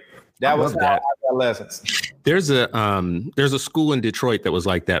grade. That was how I got lessons. There's a school in Detroit that was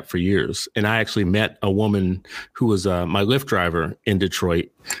like that for years. And I actually met a woman who was my Lyft driver in Detroit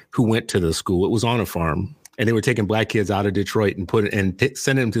who went to the school. It was on a farm. And they were taking black kids out of Detroit and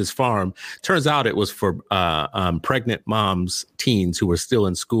sending them to this farm. Turns out it was for pregnant moms, teens who were still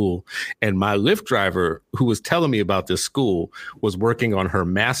in school. And my Lyft driver, who was telling me about this school, was working on her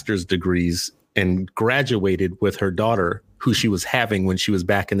master's degrees and graduated with her daughter, who she was having when she was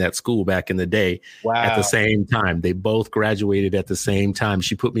back in that school back in the day. Wow. At the same time. They both graduated at the same time.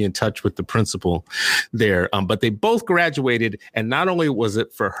 She put me in touch with the principal there. But they both graduated. And not only was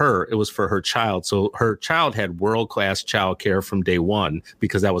it for her, it was for her child. So her child had world-class childcare from day one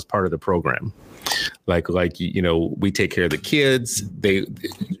because that was part of the program. Like we take care of the kids.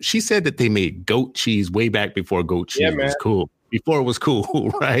 She said that they made goat cheese way back before goat cheese was cool. Before it was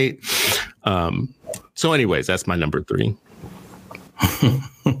cool, right? So anyways, that's my number 3.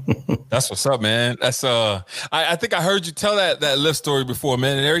 That's what's up, man. That's I think I heard you tell that Lyft story before,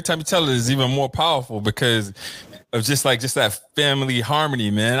 man. And every time you tell it, it's even more powerful because of just that family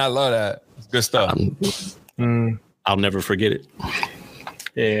harmony, man. I love that. It's good stuff. I'll never forget it.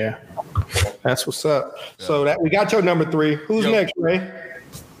 Yeah, that's what's up. Yeah. So that we got your number 3. Who's next, Ray?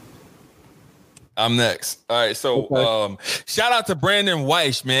 I'm next. All right. So shout out to Brandon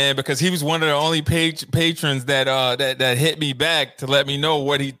Weish, man, because he was one of the only patrons that hit me back to let me know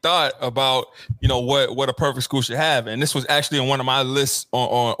what he thought about, what a perfect school should have. And this was actually on one of my lists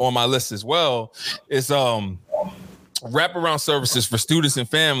on my list as well. It's wraparound services for students and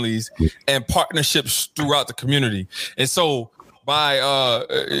families and partnerships throughout the community. And so by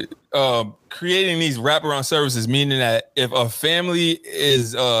creating these wraparound services, meaning that if a family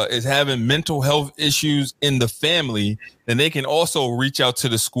is having mental health issues in the family, then they can also reach out to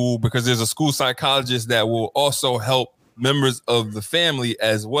the school, because there's a school psychologist that will also help members of the family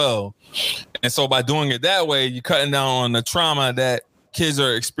as well. And so by doing it that way, you're cutting down on the trauma that kids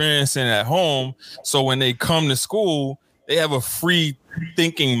are experiencing at home. So when they come to school, they have a free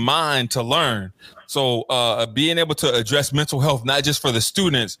thinking mind to learn. So being able to address mental health, not just for the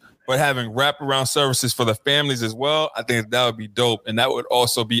students, but having wraparound services for the families as well, I think that would be dope. And that would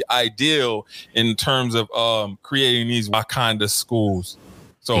also be ideal in terms of creating these Wakanda schools.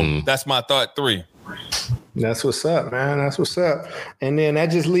 So that's my thought 3. That's what's up, man. That's what's up. And then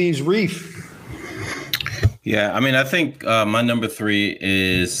that just leaves Reef. Yeah, I mean, I think my number 3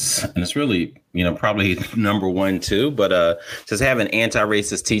 is, and it's really, probably number 1 too, but just having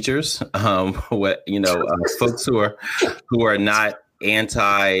anti-racist teachers, folks who are not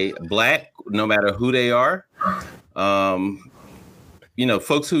anti-Black, no matter who they are,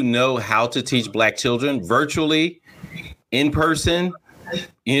 folks who know how to teach Black children virtually, in person,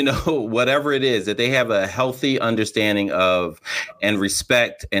 whatever it is, that they have a healthy understanding of and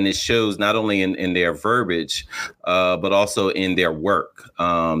respect. And it shows not only in their verbiage, but also in their work,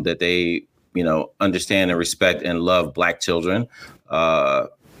 that they, understand and respect and love Black children,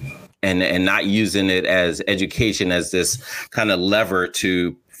 and not using it as education as this kind of lever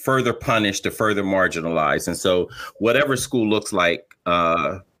to further punish, to further marginalize. And so whatever school looks like,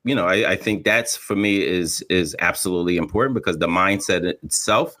 I think that's, for me, is absolutely important, because the mindset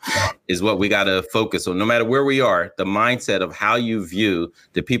itself is what we got to focus on. No matter where we are, the mindset of how you view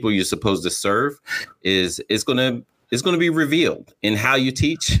the people you're supposed to serve is going to be revealed in how you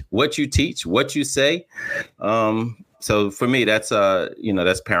teach, what you say. So for me, that's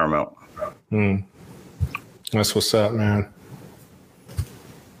that's paramount. That's what's up, man.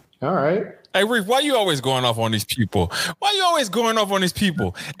 All right. Hey, Reef, why you always going off on these people?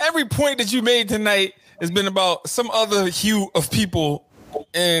 Every point that you made tonight has been about some other hue of people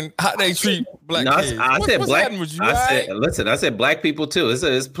and how they treat Black kids. I said Black. Listen, I said Black people too.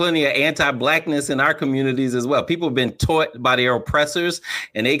 There's plenty of anti-Blackness in our communities as well. People have been taught by their oppressors,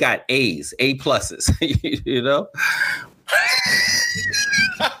 and they got A's, A+.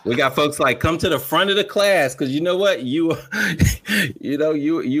 We got folks like, come to the front of the class, because you know what, you are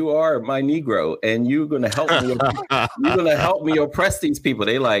my Negro, and you're gonna help me. You're gonna help me oppress these people.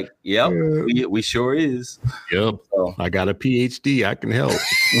 They like, yep, we sure is. Yep, so. I got a PhD. I can help.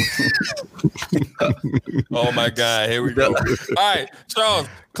 Oh my God, here we go. All right, Charles,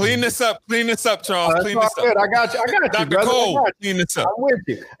 clean this up, Charles. Clean this up. I got you, Dr. brother. Cole, clean this up. I'm with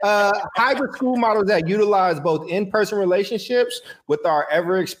you. Hybrid school models that utilize both in-person relationships with our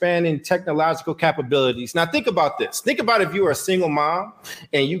ever-expanding technological capabilities. Now, think about this. Think about if you are a single mom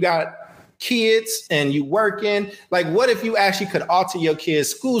and you got kids and you working. Like, what if you actually could alter your kid's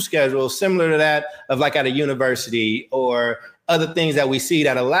school schedule similar to that of like at a university or other things that we see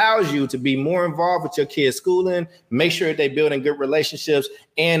that allows you to be more involved with your kids' schooling, make sure that they're building good relationships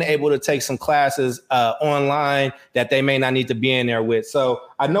and able to take some classes online that they may not need to be in there with. So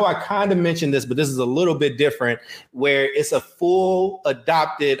I know I kind of mentioned this, but this is a little bit different, where it's a full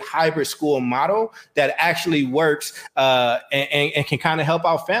adopted hybrid school model that actually works and can kind of help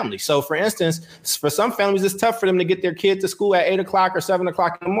out families. So for instance, for some families, it's tough for them to get their kid to school at 8 o'clock or 7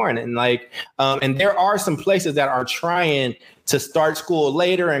 o'clock in the morning. And there are some places that are trying to start school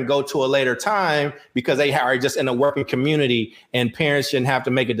later and go to a later time because they are just in a working community, and parents shouldn't have to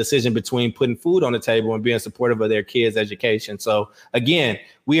make a decision between putting food on the table and being supportive of their kids' education. So again,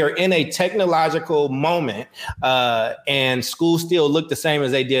 we are in a technological moment, and schools still look the same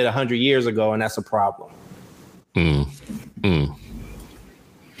as they did 100 years ago, and that's a problem. Hey,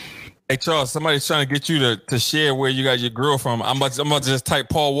 Charles, somebody's trying to get you to share where you got your grill from. I'm about to just type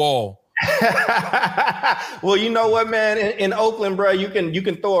Paul Wall. Well, you know what, man? In Oakland, bro, you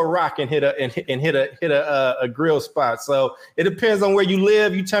can throw a rock and hit a grill spot. So it depends on where you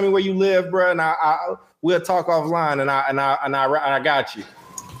live. You tell me where you live, bro, and we'll talk offline. And I got you.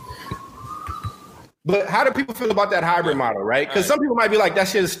 But how do people feel about that hybrid model, right? Because some people might be like, that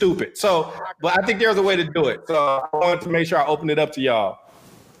shit is stupid. So, but I think there's a way to do it. So I wanted to make sure I opened it up to y'all.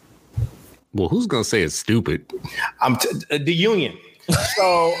 Well, who's gonna say it's stupid? The union.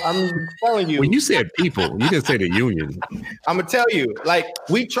 So I'm telling you. When you said people, you didn't say the union. I'm gonna tell you, like,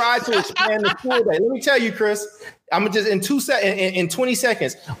 we tried to expand the school day. Let me tell you, Chris. I'm gonna just in 20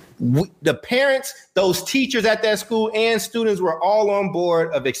 seconds. The parents, those teachers at that school, and students were all on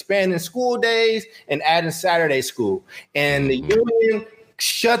board of expanding school days and adding Saturday school. And the union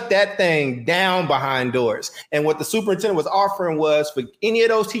shut that thing down behind doors. And what the superintendent was offering was for any of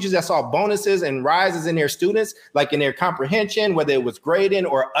those teachers that saw bonuses and rises in their students, like in their comprehension, whether it was grading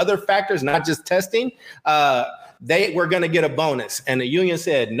or other factors, not just testing, they were going to get a bonus. And the union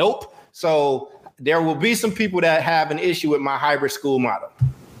said, nope. So there will be some people that have an issue with my hybrid school model.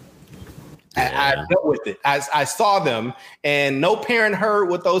 I dealt with it. I saw them, and no parent heard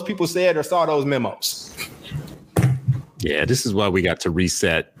what those people said or saw those memos. Yeah, this is why we got to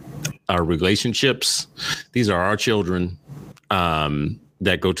reset our relationships. These are our children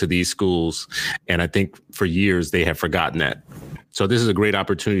that go to these schools. And I think for years they have forgotten that. So this is a great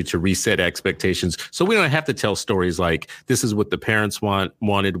opportunity to reset expectations. So we don't have to tell stories like this is what the parents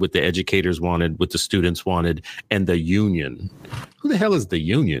wanted, what the educators wanted, what the students wanted, and the union. Who the hell is the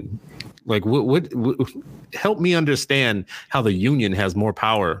union? Like, what help me understand how the union has more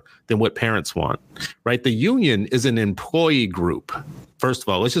power than what parents want, right? The union is an employee group. First of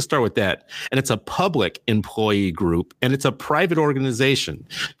all, let's just start with that. And it's a public employee group, and it's a private organization.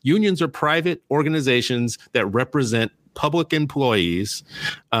 Unions are private organizations that represent public employees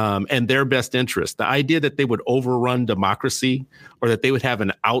and their best interest. The idea that they would overrun democracy or that they would have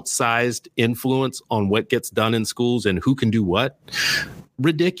an outsized influence on what gets done in schools and who can do what,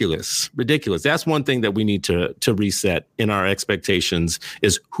 ridiculous. That's one thing that we need to reset in our expectations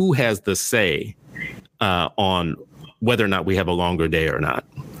is who has the say on whether or not we have a longer day or not,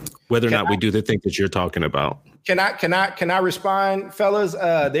 whether or not we do the thing that you're talking about. Can I respond, fellas?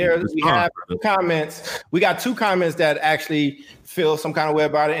 We have 2 comments. We got 2 comments that actually feel some kind of way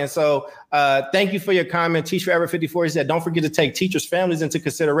about it. And so thank you for your comment. Teach Forever 54, he said, don't forget to take teachers' families into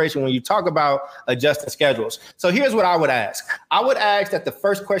consideration when you talk about adjusting schedules. So here's what I would ask. I would ask that the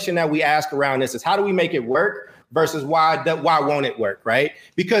first question that we ask around this is how do we make it work versus why won't it work, right?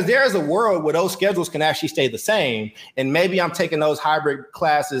 Because there is a world where those schedules can actually stay the same. And maybe I'm taking those hybrid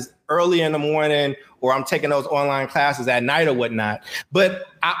classes early in the morning, or I'm taking those online classes at night or whatnot. But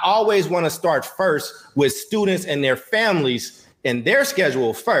I always want to start first with students and their families and their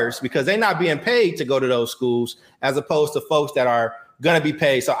schedule first, because they're not being paid to go to those schools as opposed to folks that are going to be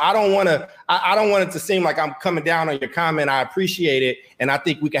paid. So I don't want it to seem like I'm coming down on your comment. I appreciate it. And I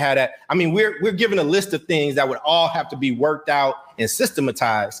think we can have that. I mean, we're given a list of things that would all have to be worked out and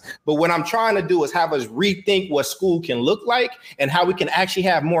systematized. But what I'm trying to do is have us rethink what school can look like and how we can actually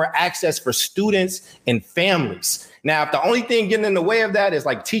have more access for students and families. Now, if the only thing getting in the way of that is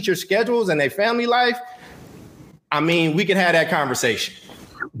like teacher schedules and their family life, I mean, we can have that conversation.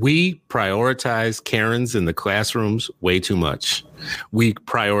 We prioritize Karens in the classrooms way too much. We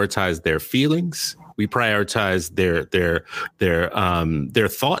prioritize their feelings. We prioritize their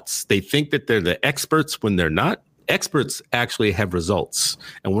thoughts. They think that they're the experts when they're not. Experts actually have results,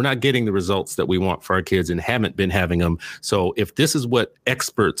 and we're not getting the results that we want for our kids and haven't been having them. So if this is what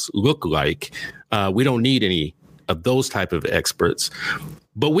experts look like, we don't need any of those type of experts.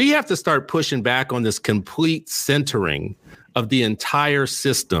 But we have to start pushing back on this complete centering of the entire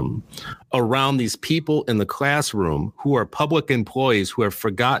system around these people in the classroom who are public employees who have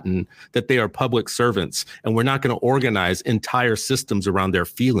forgotten that they are public servants. And we're not going to organize entire systems around their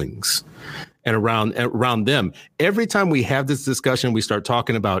feelings and around them. Every time we have this discussion, we start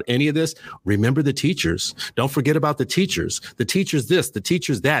talking about any of this, remember the teachers. Don't forget about the teachers. The teachers this, the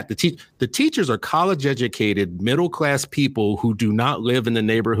teachers that. The teachers are college-educated, middle-class people who do not live in the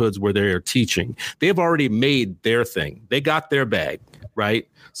neighborhoods where they are teaching. They've already made their thing. They got their bag, right?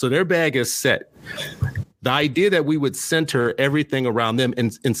 So their bag is set. The idea that we would center everything around them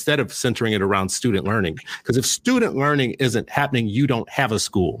instead of centering it around student learning. Because if student learning isn't happening, you don't have a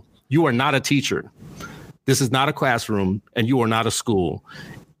school. You are not a teacher. This is not a classroom, and you are not a school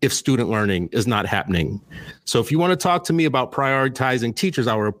if student learning is not happening. So if you want to talk to me about prioritizing teachers,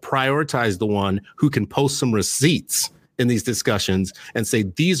 I will prioritize the one who can post some receipts in these discussions and say,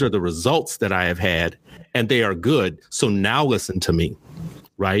 these are the results that I have had, and they are good. So now listen to me,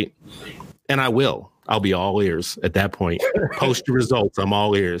 right? And I will. I'll be all ears at that point. Post your results. I'm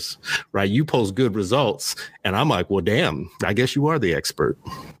all ears, right? You post good results. And I'm like, well, damn, I guess you are the expert.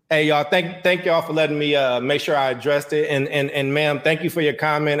 Hey, y'all, thank y'all for letting me make sure I addressed it. And ma'am, thank you for your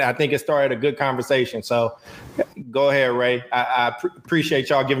comment. I think it started a good conversation. So go ahead, Ray. I appreciate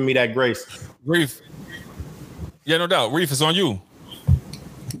y'all giving me that grace. Reef. Yeah, no doubt. Reef, it's on you.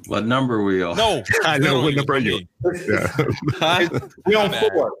 What number we on? No, I know what number are you? We on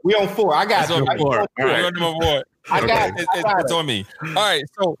 4. We on 4. I got It's on you. me. All We're right. on number 4. I got it. It's on me. All right,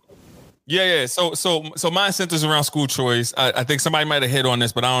 so yeah. So mine centers around school choice. I think somebody might have hit on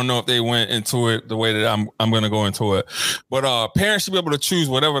this, but I don't know if they went into it the way that I'm going to go into it. But parents should be able to choose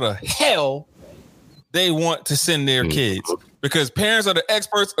whatever the hell they want to send their kids, because parents are the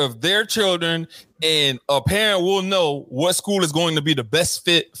experts of their children, and a parent will know what school is going to be the best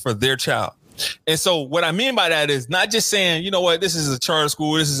fit for their child. And so what I mean by that is not just saying, you know what, this is a charter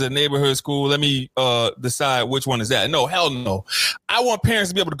school, this is a neighborhood school, let me decide which one is that. No, hell no. I want parents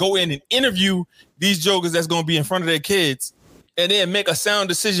to be able to go in and interview these jokers that's going to be in front of their kids, and then make a sound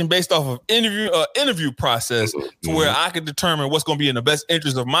decision based off of interview process to where I can determine what's going to be in the best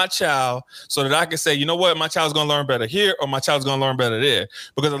interest of my child, so that I can say, you know what, my child's going to learn better here, or my child's going to learn better there.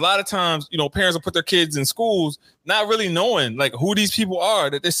 Because a lot of times, you know, parents will put their kids in schools not really knowing like who these people are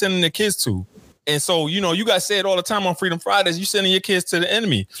that they're sending their kids to. And so, you know, you guys say it all the time on Freedom Fridays, you sending your kids to the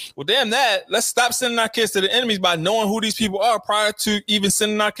enemy. Well, damn that. Let's stop sending our kids to the enemies by knowing who these people are prior to even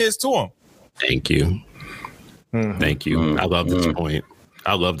sending our kids to them. Thank you. Thank you. I love this point.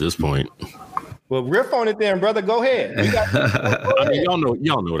 I love this point. Well, riff on it then, brother. Go ahead. I mean,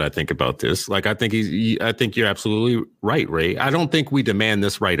 y'all know what I think about this. Like, I think I think you're absolutely right, Ray. I don't think we demand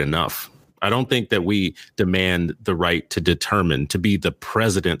this right enough. I don't think that we demand the right to determine, to be the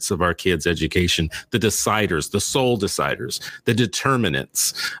presidents of our kids' education, the deciders, the sole deciders, the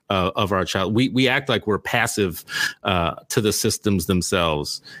determinants of our child. We act like we're passive to the systems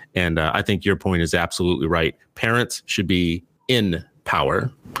themselves. And I think your point is absolutely right. Parents should be in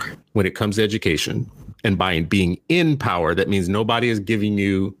power when it comes to education. And by being in power, that means nobody is giving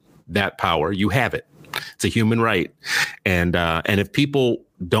you that power. You have it. It's a human right. And if people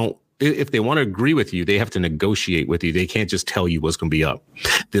don't, if they want to agree with you, they have to negotiate with you. They can't just tell you what's going to be up.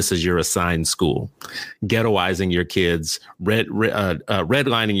 This is your assigned school. Ghettoizing your kids,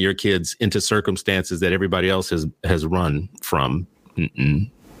 redlining your kids into circumstances that everybody else has run from.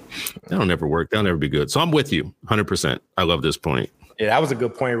 That'll never work. That'll never be good. So I'm with you 100%. I love this point. Yeah, that was a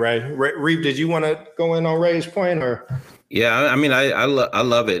good point, Ray. Reeve, did you want to go in on Ray's point, or? Yeah, I mean, I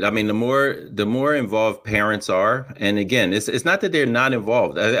love it. I mean, the more involved parents are, and again, it's not that they're not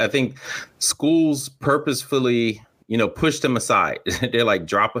involved. I think schools purposefully, you know, push them aside. They're like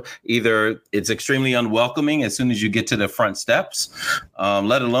either it's extremely unwelcoming as soon as you get to the front steps,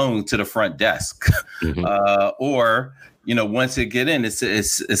 let alone to the front desk, or you know, once you get in,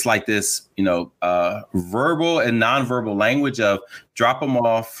 it's like this, you know, verbal and nonverbal language of drop them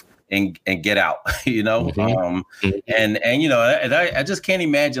off and get out, you know, and you know, and I just can't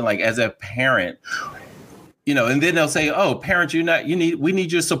imagine, like, as a parent, you know, and then they'll say, "Oh, parents, we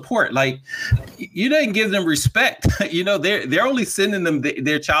need your support." Like, you didn't give them respect. You know, they're only sending them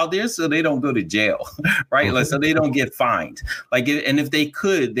their child there so they don't go to jail, right? Like, so they don't get fined. Like, and if they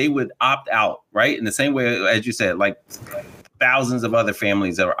could, they would opt out, right? In the same way, as you said, like thousands of other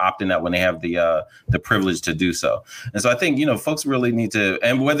families that are opting out when they have the privilege to do so. And so I think, you know, folks really need to,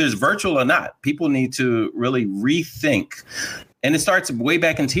 and whether it's virtual or not, people need to really rethink. And it starts way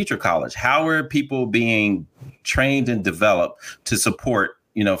back in teacher college. How are people being trained and developed to support,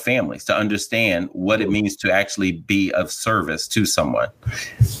 you know, families, to understand what it means to actually be of service to someone?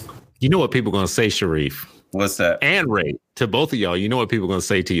 You know what people are going to say, Sharif? What's that? And Ray, to both of y'all, you know what people are going to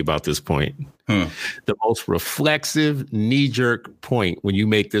say to you about this point? The most reflexive, knee-jerk point when you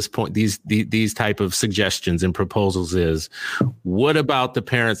make this point, these type of suggestions and proposals is, what about the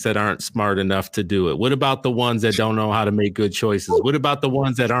parents that aren't smart enough to do it? What about the ones that don't know how to make good choices? What about the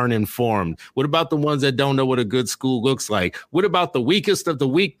ones that aren't informed? What about the ones that don't know what a good school looks like? What about the weakest of the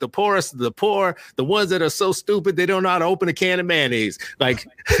weak, the poorest of the poor, the ones that are so stupid they don't know how to open a can of mayonnaise? Like,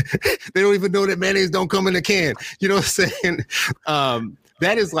 they don't even know that mayonnaise don't come in a can. You know what I'm saying?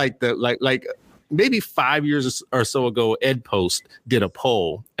 That is like like maybe 5 years or so ago, Ed Post did a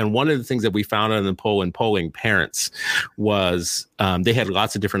poll. And one of the things that we found in the poll in polling parents was they had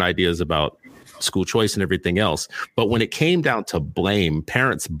lots of different ideas about school choice and everything else. But when it came down to blame,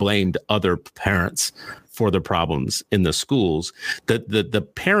 parents blamed other parents for the problems in the schools. The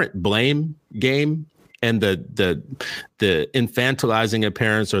parent blame game and the infantilizing of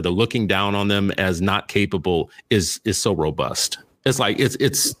parents, or the looking down on them as not capable, is so robust. It's like it's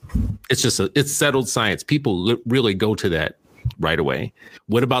just it's settled science. People really go to that right away.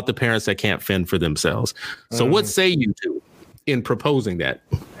 What about the parents that can't fend for themselves? So what say you do in proposing that?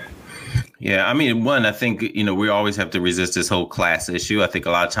 Yeah, I mean, one, I think, we always have to resist this whole class issue. I think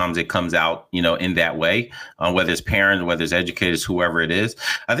a lot of times it comes out, in that way, whether it's parents, whether it's educators, whoever it is.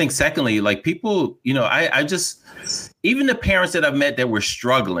 I think secondly, like people, I just, even the parents that I've met that were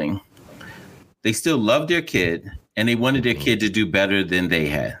struggling, they still loved their kid and they wanted their kid to do better than they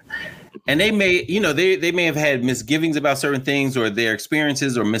had. And they may, they may have had misgivings about certain things or their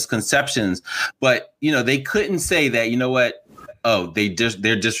experiences or misconceptions, but, they couldn't say that,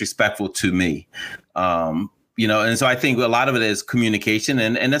 they're disrespectful to me. And so I think a lot of it is communication.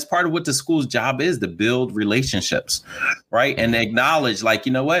 And that's part of what the school's job is, to build relationships, right? And acknowledge, like,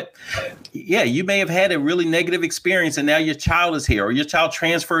 yeah, you may have had a really negative experience and now your child is here or your child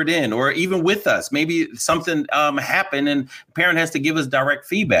transferred in, or even with us, maybe something happened and the parent has to give us direct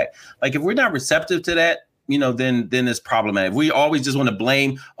feedback. Like if we're not receptive to that, then it's problematic. We always just want to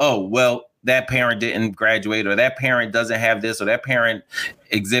blame, that parent didn't graduate, or that parent doesn't have this, or that parent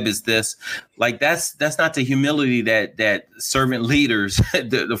exhibits this. Like that's not the humility that servant leaders,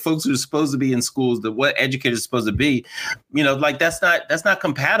 the folks who are supposed to be in schools, what educators are supposed to be, like that's not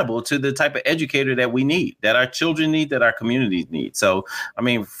compatible to the type of educator that we need, that our children need, that our communities need. So, I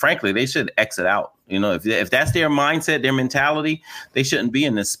mean, frankly, they should exit out. If that's their mindset, their mentality, they shouldn't be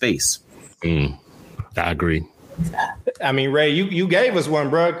in this space. I agree. I mean, Ray, you gave us one,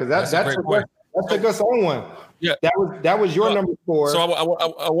 bro, because that took us on one. Yeah, that was your number 4. So I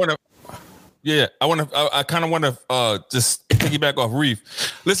kind of want to just piggyback off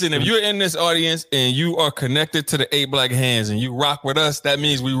Reef. Listen, if you're in this audience and you are connected to the 8 Black Hands and you rock with us, that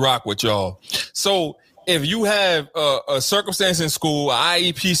means we rock with y'all. So if you have a circumstance in school, an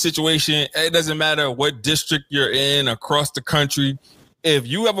IEP situation, it doesn't matter what district you're in across the country. If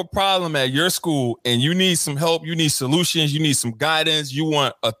you have a problem at your school and you need some help, you need solutions, you need some guidance, you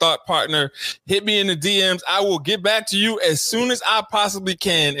want a thought partner, hit me in the DMs. I will get back to you as soon as I possibly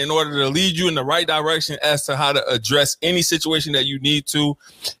can in order to lead you in the right direction as to how to address any situation that you need to.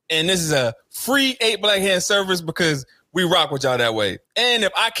 And this is a free 8 Black Hand service because we rock with y'all that way. And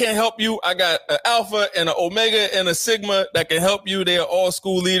if I can't help you, I got an Alpha and an Omega and a Sigma that can help you. They are all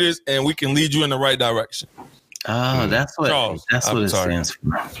school leaders and we can lead you in the right direction. Oh, that's what Charles, it stands for.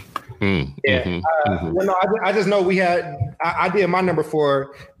 Yeah. Well, no, I just know we had. I did my number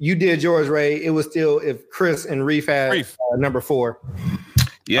 4. You did yours, Ray. It was still if Chris and Reef had number 4.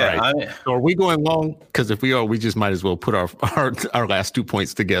 Yeah. Right. So are we going long? Because if we are, we just might as well put our last 2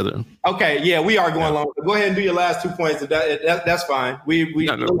 points together. Okay. Yeah, we are going long. Go ahead and do your last 2 points. That's fine.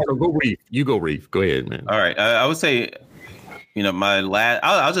 So go Reef. You go Reef. Go ahead, man. All right. I would say,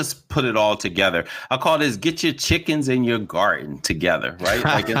 I'll just put it all together. I'll call this "Get Your Chickens in Your Garden Together," right?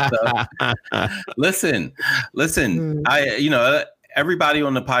 Like, listen. Everybody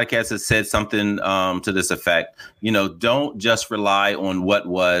on the podcast has said something to this effect. Don't just rely on what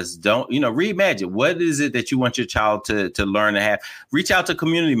was. Don't reimagine. What is it that you want your child to learn to have? Reach out to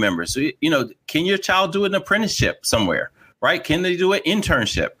community members. So, can your child do an apprenticeship somewhere? Right? Can they do an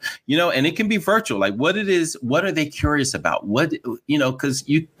internship? And it can be virtual. Like what it is, what are they curious about? Because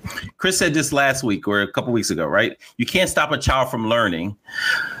Chris said this last week or a couple weeks ago, right? You can't stop a child from learning,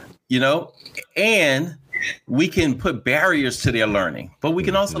 and we can put barriers to their learning, but we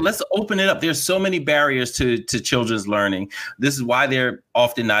can also, let's open it up. There's so many barriers to children's learning. This is why they're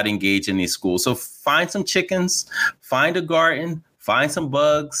often not engaged in these schools. So find some chickens, find a garden, find some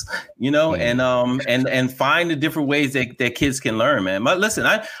bugs, and find the different ways that kids can learn, man. Listen,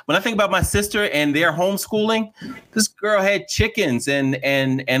 when I think about my sister and their homeschooling, this girl had chickens and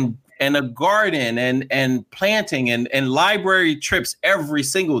a garden and planting and library trips every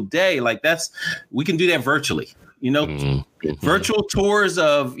single day. Like we can do that virtually. Virtual tours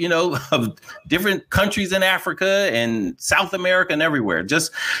of different countries in Africa and South America and everywhere.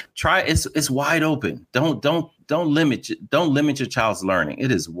 Just try. It's wide open. Don't limit your child's learning.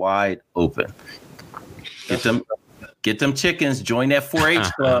 It is wide open. Get them chickens. Join that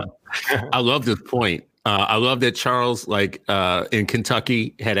 4-H club. I love this point. I love that Charles, in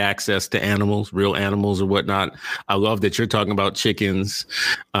Kentucky, had access to animals, real animals or whatnot. I love that you're talking about chickens.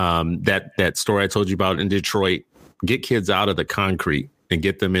 That story I told you about in Detroit. Get kids out of the concrete and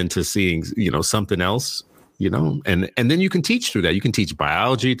get them into seeing, something else, and then you can teach through that. You can teach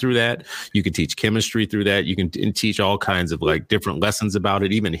biology through that. You can teach chemistry through that. You can teach all kinds of different lessons about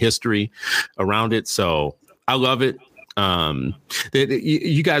it, even history around it. So I love it.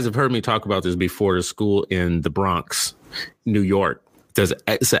 You guys have heard me talk about this before. The school in the Bronx, New York.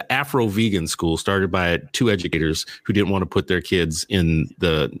 It's an Afro-vegan school started by 2 educators who didn't want to put their kids in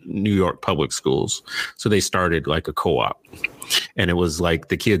the New York public schools. So they started like a co-op. And it was like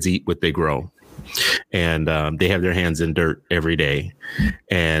the kids eat what they grow. and they have their hands in dirt every day.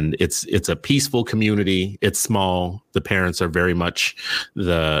 And it's a peaceful community. It's small. The parents are very much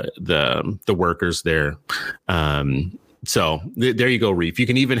the workers there. So there you go, Reef. You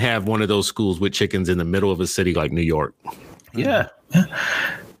can even have one of those schools with chickens in the middle of a city like New York. Yeah.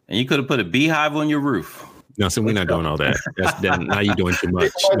 And you could have put a beehive on your roof. No, so we're not doing all that. Now you're doing too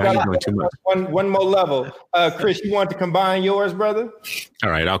much. Now you're doing too much. One more level. Chris, you want to combine yours, brother? All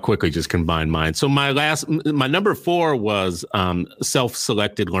right, I'll quickly just combine mine. So my number 4 was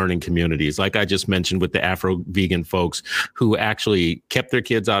self-selected learning communities. Like I just mentioned with the Afro-vegan folks who actually kept their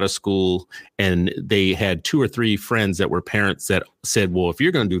kids out of school, and they had 2 or 3 friends that were parents that said, well, if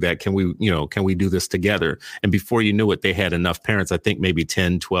you're going to do that, can we do this together? And before you knew it, they had enough parents, I think maybe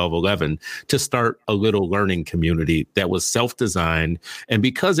 10, 12, 11, to start a little learning community that was self-designed. And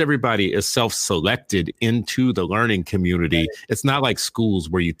because everybody is self-selected into the learning community, it's not like schools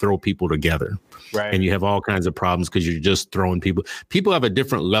where you throw people together. Right. And you have all kinds of problems because you're just throwing people. People have a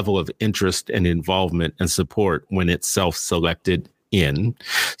different level of interest and involvement and support when it's self-selected in.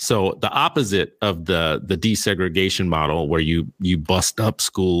 So the opposite of the desegregation model where you bust up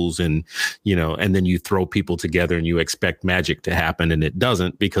schools and then you throw people together and you expect magic to happen, and it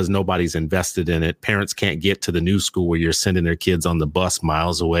doesn't because nobody's invested in it. Parents can't get to the new school where you're sending their kids on the bus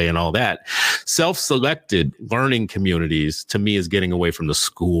miles away and all that. Self-selected learning communities to me is getting away from the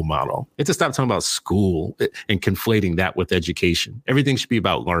school model. It's to stop talking about school and conflating that with education. Everything should be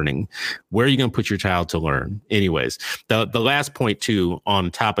about learning. Where are you going to put your child to learn? Anyways, the last point too,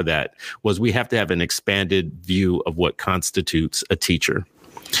 on top of that, was we have to have an expanded view of what constitutes a teacher.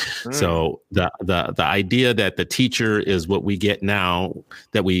 So the idea that the teacher is what we get now,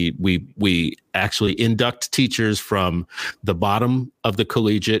 that we actually induct teachers from the bottom of the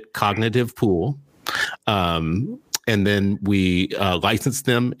collegiate cognitive pool, and then we license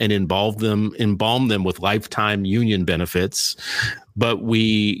them and embalm them with lifetime union benefits, but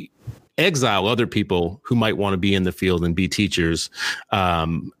we exile other people who might want to be in the field and be teachers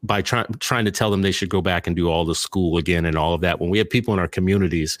by trying to tell them they should go back and do all the school again and all of that. When we have people in our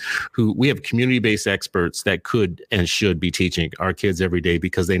communities we have community-based experts that could and should be teaching our kids every day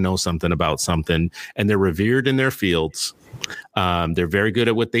because they know something about something and they're revered in their fields. They're very good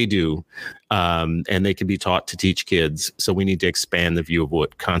at what they do, and they can be taught to teach kids. So we need to expand the view of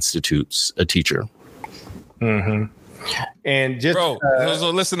what constitutes a teacher. Mm-hmm. And just so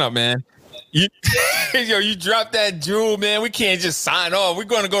listen up, man. You dropped that jewel, man. We can't just sign off. We're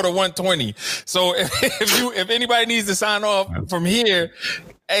going to go to 120. So if anybody needs to sign off from here,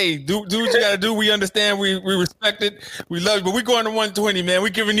 hey, do what you got to do. We understand. We respect it. We love you. But we're going to 120, man. We're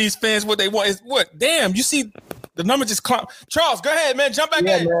giving these fans what they want. It's what? Damn, you see the number just climb. Charles, go ahead, man. Jump back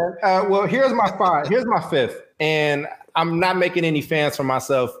in. Man. Well, here's my 5. Here's my 5th. And I'm not making any fans for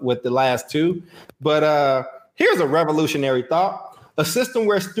myself with the last 2. But here's a revolutionary thought. A system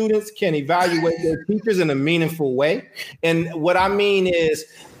where students can evaluate their teachers in a meaningful way. And what I mean is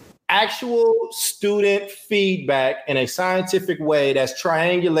actual student feedback in a scientific way that's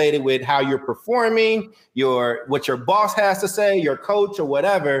triangulated with how you're performing, what your boss has to say, your coach or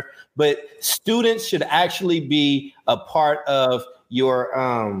whatever. But students should actually be a part of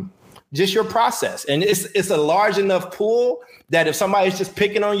your just your process. And it's a large enough pool that if somebody's just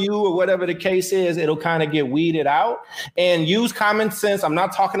picking on you or whatever the case is, it'll kind of get weeded out. And use common sense. I'm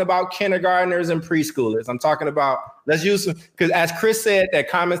not talking about kindergartners and preschoolers. I'm talking about, let's use some, because as Chris said, that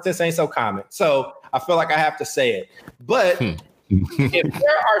common sense ain't so common. So I feel like I have to say it. But if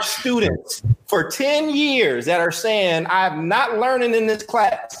there are students for 10 years that are saying, I'm not learning in this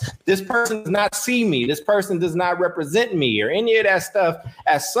class, this person does not see me, this person does not represent me, or any of that stuff,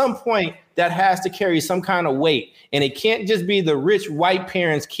 at some point that has to carry some kind of weight. And it can't just be the rich white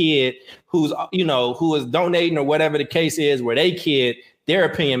parent's kid who is donating or whatever the case is, where their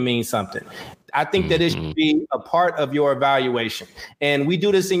opinion means something. I think that it should be a part of your evaluation. And we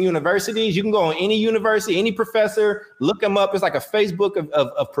do this in universities. You can go on any university, any professor, look them up. It's like a Facebook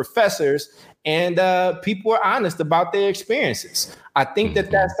of professors, and people are honest about their experiences. I think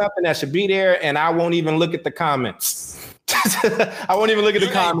that that's something that should be there, and I won't even look at the comments. I won't even look at the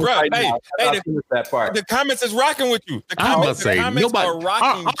comments right now. The comments is rocking with you. Our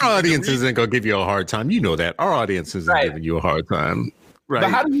audience isn't going to give you a hard time. You know that. Our audience isn't giving you a hard time. Right.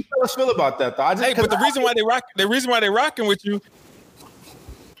 But how do you feel about that, though? The reason why they rocking with you.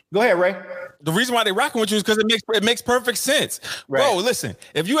 Go ahead, Ray. the reason why they rocking with you is because it makes perfect sense. Right. Bro, listen,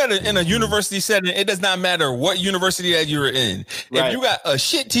 if you in a university setting, it does not matter what university that you're in. Right. If you got a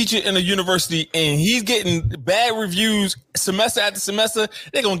shit teacher in a university and he's getting bad reviews semester after semester,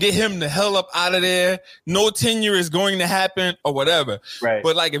 they're gonna get him the hell up out of there. No tenure is going to happen or whatever. Right.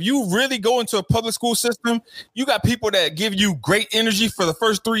 But like if you really go into a public school system, you got people that give you great energy for the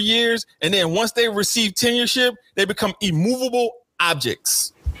first 3 years, and then once they receive tenureship, they become immovable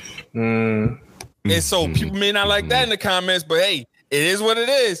objects. And so people may not like that in the comments, but hey, it is what it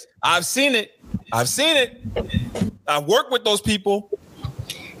is. I've seen it. I've worked with those people.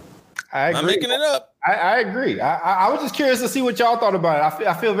 I'm not making it up. I agree. I was just curious to see what y'all thought about it.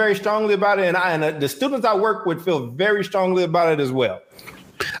 I feel very strongly about it, and the students I work with feel very strongly about it as well.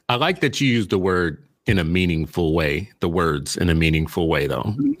 I like that you use the word in a meaningful way, the words in a meaningful way, though.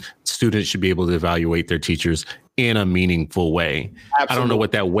 Mm-hmm. Students should be able to evaluate their teachers in a meaningful way. Absolutely. I don't know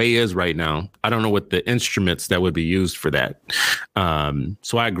what that way is right now. I don't know what the instruments that would be used for that.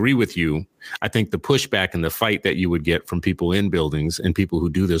 So I agree with you. I think the pushback and the fight that you would get from people in buildings and people who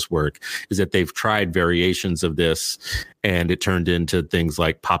do this work is that they've tried variations of this and it turned into things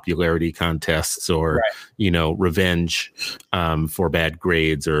like popularity contests or, revenge for bad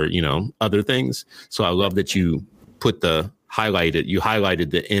grades or, other things. So I love that you put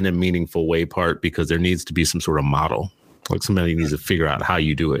highlighted the in a meaningful way part, because there needs to be some sort of model. Like somebody needs to figure out how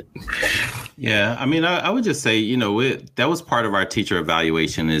you do it. Yeah, I mean, I would just say, that was part of our teacher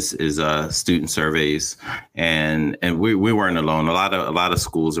evaluation is student surveys, and we weren't alone. A lot of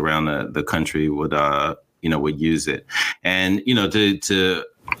schools around the country would use it, and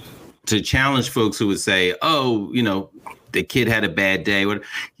to challenge folks who would say, the kid had a bad day.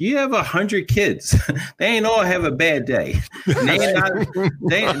 You have 100 kids. They ain't all have a bad day. They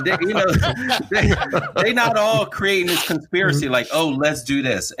not all creating this conspiracy like, oh, let's do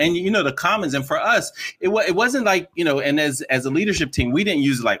this. And, the comments. And for us, it wasn't like, and as a leadership team, we didn't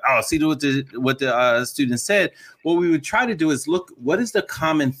use it like, oh, see what the students said. What we would try to do is look, what is the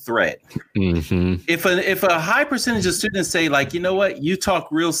common thread? Mm-hmm. If a high percentage of students say like, you know what, you talk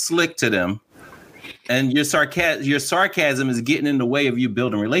real slick to them, and your sarcasm is getting in the way of you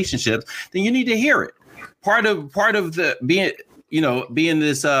building relationships, then you need to hear it. Part of the being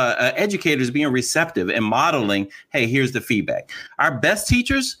this educators being receptive and modeling, hey, here's the feedback. Our best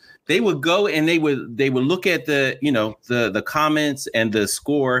teachers, they would go and they would look at the comments and the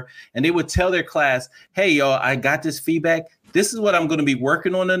score, and they would tell their class, hey, y'all, I got this feedback. This is what I'm going to be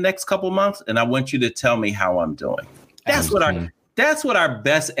working on the next couple months, and I want you to tell me how I'm doing. That's what our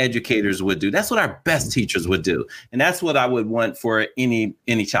best educators would do. That's what our best teachers would do. And that's what I would want for any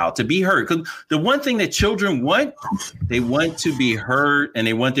child, to be heard. Because the one thing that children want, they want to be heard and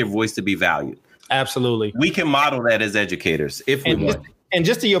they want their voice to be valued. Absolutely. We can model that as educators if we want. And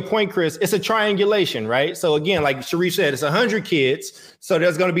just to your point, Chris, it's a triangulation, right? So again, like Sharif said, it's 100 kids. So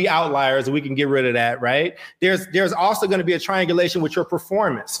there's going to be outliers, and we can get rid of that, right? There's also going to be a triangulation with your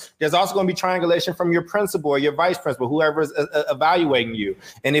performance. There's also going to be triangulation from your principal or your vice principal, whoever is evaluating you.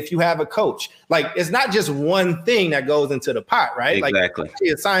 And if you have a coach, like it's not just one thing that goes into the pot, right? Exactly. Like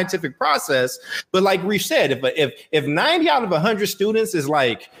it's a scientific process. But like Reef said, if 90 out of 100 students is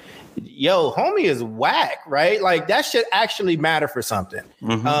like, yo, homie is whack, right? Like that should actually matter for something.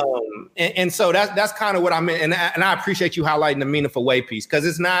 Mm-hmm. And so that's kind of what I meant. And I appreciate you highlighting the meaningful way piece,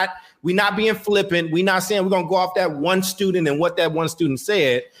 because we're not being flippant. We're not saying we're going to go off that one student and what that one student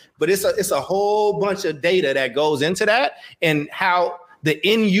said, but it's a whole bunch of data that goes into that, and how the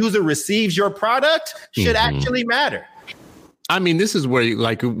end user receives your product should actually matter. I mean, this is where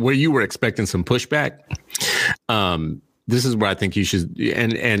you were expecting some pushback. This is where I think you should,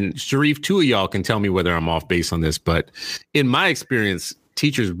 and Sharif, two of y'all can tell me whether I'm off base on this, but in my experience,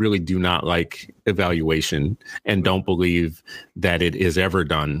 teachers really do not like evaluation and don't believe that it is ever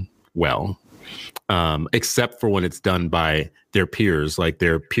done well, except for when it's done by their peers, like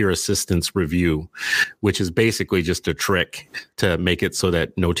their peer assistance review, which is basically just a trick to make it so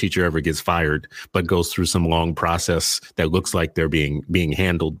that no teacher ever gets fired, but goes through some long process that looks like they're being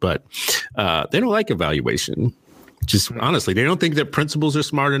handled. But they don't like evaluation. Just honestly, they don't think that principals are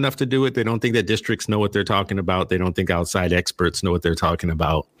smart enough to do it. They don't think that districts know what they're talking about. They don't think outside experts know what they're talking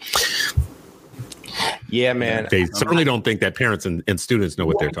about. Yeah, man. They certainly don't think that parents and students know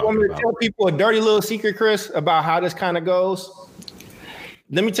what they're talking about. Want me to tell people a dirty little secret, Chris, about how this kind of goes?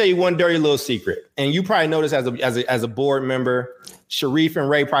 Let me tell you one dirty little secret. And you probably know this as a board member. Sharif and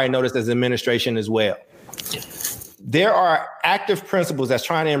Ray probably know this as administration as well. there are active principals that's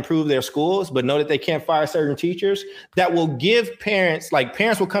trying to improve their schools, but know that they can't fire certain teachers, that will give parents, like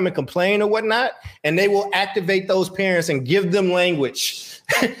parents will come and complain or whatnot, and they will activate those parents and give them language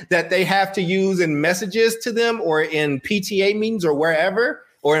that they have to use in messages to them or in PTA meetings or wherever,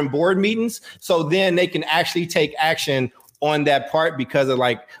 or in board meetings. So then they can actually take action on that part because of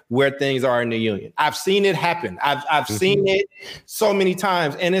like where things are in the union. I've seen it happen. I've seen it so many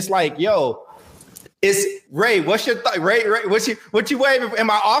times. And it's like, yo, it's Ray. What's your thought? Ray, what you waving? Am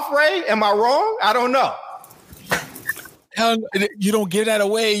I off, Ray? Am I wrong? I don't know. Hell, you don't give that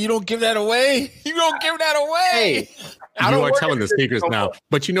away. You don't give that away. You don't give that away. Hey, you are telling the speakers now.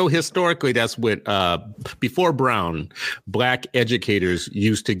 But you know, historically, that's what before Brown, Black educators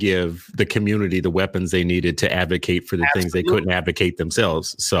used to give the community the weapons they needed to advocate for the things they couldn't advocate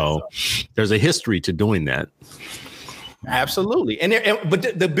themselves. So there's a history to doing that. Absolutely.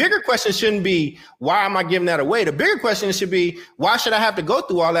 But the bigger question shouldn't be, why am I giving that away? The bigger question should be, why should I have to go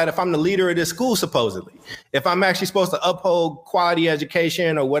through all that if I'm the leader of this school, supposedly? If I'm actually supposed to uphold quality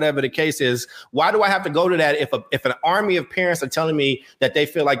education or whatever the case is, why do I have to go to that if an army of parents are telling me that they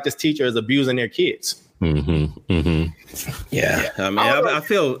feel like this teacher is abusing their kids? Mm-hmm. Mm-hmm. Yeah. I mean, I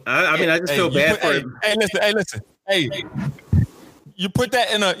just feel bad for it. Hey, listen. You put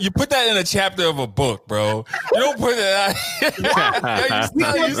that in a chapter of a book, bro. You don't put that out.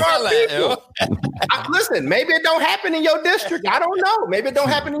 Listen, maybe it don't happen in your district. I don't know. Maybe it don't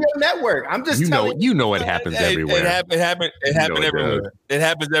happen in your network. I'm just telling you. You know it happens everywhere. It happened everywhere. It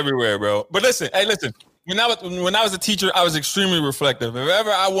happens everywhere, bro. But listen. When I was a teacher, I was extremely reflective. If ever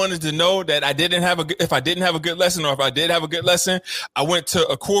I wanted to know that if I didn't have a good lesson, or if I did have a good lesson, I went to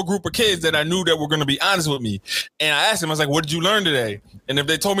a core group of kids that I knew that were going to be honest with me. And I asked them, I was like, what did you learn today? And if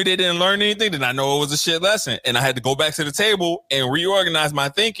they told me they didn't learn anything, then I know it was a shit lesson. And I had to go back to the table and reorganize my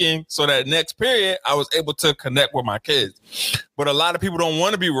thinking so that next period, I was able to connect with my kids. But a lot of people don't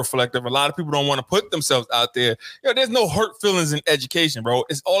want to be reflective. A lot of people don't want to put themselves out there. There's no hurt feelings in education, bro.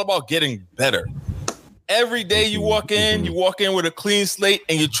 It's all about getting better. Every day you walk in with a clean slate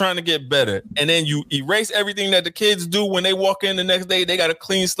and you're trying to get better. And then you erase everything that the kids do when they walk in the next day. They got a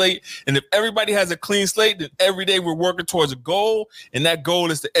clean slate. And if everybody has a clean slate, then every day we're working towards a goal. And that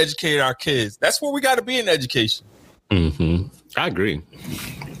goal is to educate our kids. That's where we got to be in education. Mm-hmm. I agree.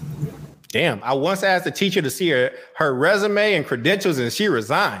 Damn, I once asked a teacher to see her resume and credentials and she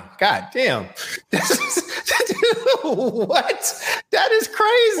resigned. God damn. What? That is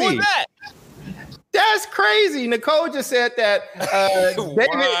crazy. What's that? That's crazy. Nicole just said that.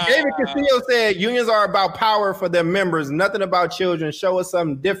 David Castillo said unions are about power for their members, nothing about children. Show us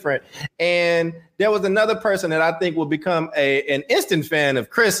something different. And there was another person that I think will become an instant fan of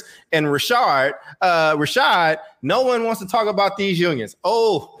Chris and Rashad. Rashad, no one wants to talk about these unions.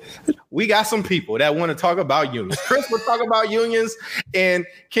 Oh, we got some people that want to talk about unions. Chris will talk about unions. And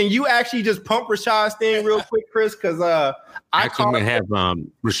can you actually just pump Rashad's thing real quick, Chris? Because I'm gonna have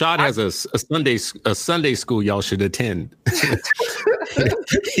Rashad has a Sunday school y'all should attend.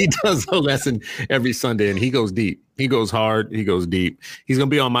 He does a lesson every Sunday and he goes deep. He goes hard. He goes deep. He's gonna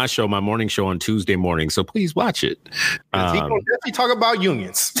be on my show, my morning show on Tuesday morning. So please watch it. He gonna definitely talk about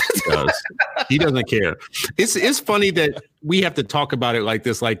unions. He doesn't care. It's funny that we have to talk about it like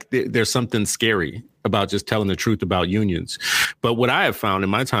this, like there's something scary about just telling the truth about unions. But what I have found in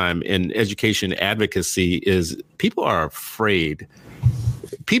my time in education advocacy is people are afraid.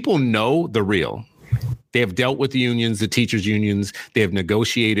 People know the real. They have dealt with the unions, the teachers' unions. They have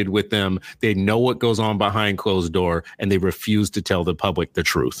negotiated with them. They know what goes on behind closed door, and they refuse to tell the public the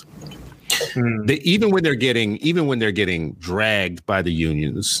truth. Even when they're getting dragged by the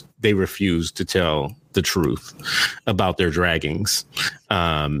unions, they refuse to tell the truth about their draggings.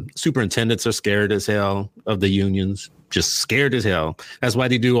 Superintendents are scared as hell of the unions, just scared as hell. That's why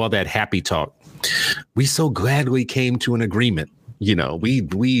they do all that happy talk. We so gladly came to an agreement.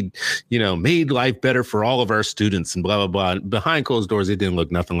 We made life better for all of our students and blah, blah, blah. Behind closed doors, it didn't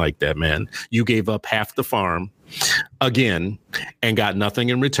look nothing like that, man. You gave up half the farm again and got nothing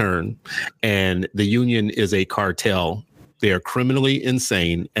in return. And the union is a cartel. They are criminally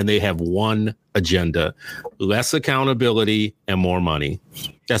insane and they have one agenda: less accountability and more money.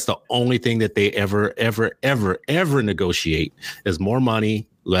 That's the only thing that they ever negotiate is more money,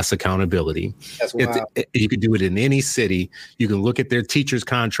 less accountability. You could do it in any city. You can look at their teacher's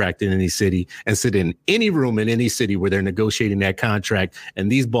contract in any city and sit in any room in any city where they're negotiating that contract.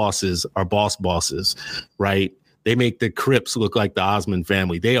 And these bosses are bosses, right? They make the Crips look like the Osmond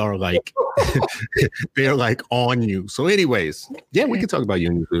family. They are like, they're like on you. So anyways, yeah, we can talk about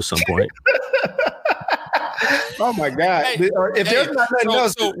unions at some point. Oh my God. If there's not nothing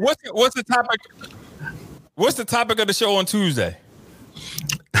else. So what's the topic? What's the topic of the show on Tuesday?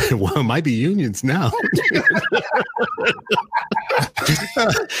 Well, it might be unions now.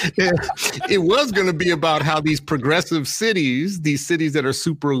 It was going to be about how these progressive cities, these cities that are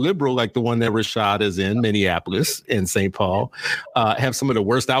super liberal, like the one that Rashad is in, Minneapolis and St. Paul, have some of the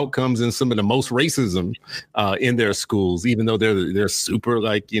worst outcomes and some of the most racism in their schools, even though they're super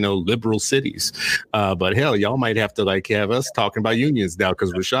liberal cities. But hell, y'all might have to have us talking about unions now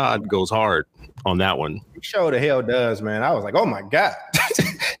because Rashad goes hard on that one. Sure the hell does, man. I was like, oh my God.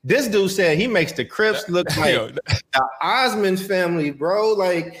 This dude said he makes the Crips look like the Osmond family, bro.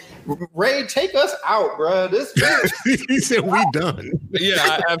 Like, Ray, take us out, bro. He said we done.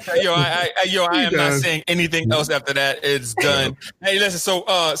 Yeah, I am not saying anything else after that. It's done. Hey, listen.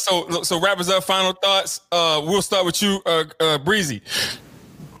 So wrap us up. Final thoughts. We'll start with you, Breezy.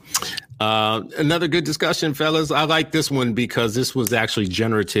 Another good discussion, fellas. I like this one because this was actually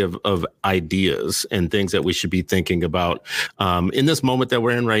generative of ideas and things that we should be thinking about in this moment that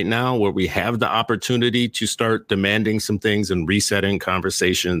we're in right now, where we have the opportunity to start demanding some things and resetting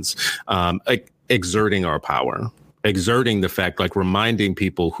conversations, exerting our power. Exerting the fact, reminding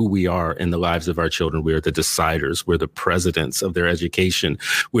people who we are in the lives of our children. We are the deciders. We're the presidents of their education.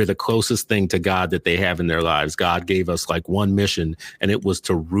 We're the closest thing to God that they have in their lives. God gave us one mission, and it was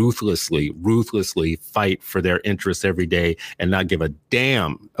to ruthlessly fight for their interests every day and not give a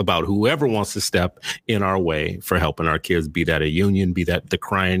damn about whoever wants to step in our way for helping our kids, be that a union, be that the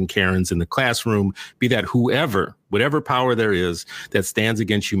crying Karens in the classroom, be that whatever power there is that stands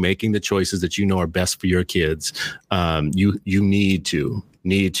against you making the choices that you know are best for your kids. You need to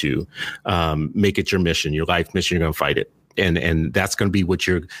make it your mission, your life mission. You're going to fight it. And that's going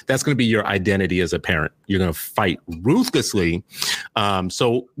to be your identity as a parent. You're going to fight ruthlessly.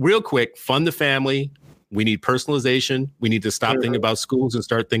 So real quick, fund the family. We need personalization. We need to stop thinking about schools and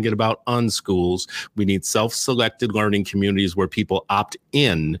start thinking about unschools. We need self-selected learning communities where people opt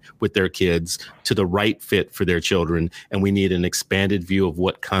in with their kids to the right fit for their children. And we need an expanded view of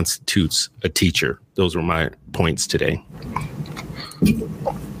what constitutes a teacher. Those were my points today.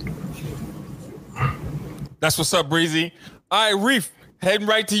 That's what's up, Breezy. All right, Reef, heading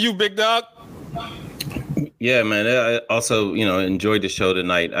right to you, big dog. Yeah, man. I also, enjoyed the show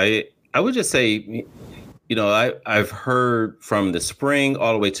tonight. I would just say, I've heard from the spring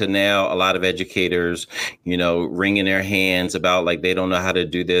all the way to now, a lot of educators, wringing their hands about they don't know how to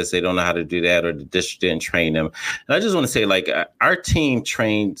do this, they don't know how to do that, or the district didn't train them. And I just want to say, our team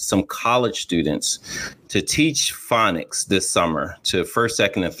trained some college students to teach phonics this summer to first,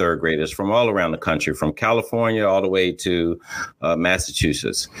 second, and third graders from all around the country, from California all the way to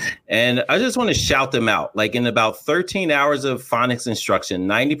Massachusetts. And I just want to shout them out. In about 13 hours of phonics instruction,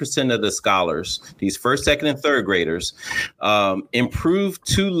 90% of the scholars, these first, second, and third graders, improved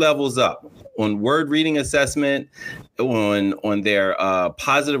 2 levels up on word reading assessment, on their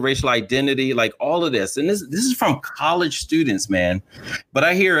positive racial identity, all of this. And this is from college students, man. But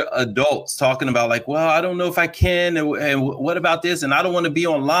I hear adults talking about well, I don't know if I can, and what about this? And I don't want to be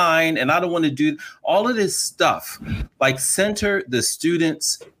online, and I don't want to do all of this stuff. Center the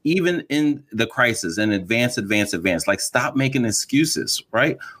students, even in the crisis, and advance. Stop making excuses,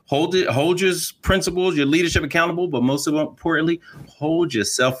 right? Hold your principles, your leadership accountable, but most importantly, hold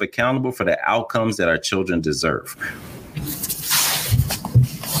yourself accountable for the outcomes that our children deserve.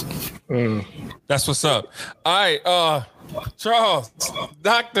 That's what's up. All right, Charles,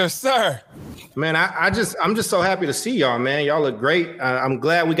 Doctor, sir. Man, I'm just so happy to see y'all, man. Y'all look great. I'm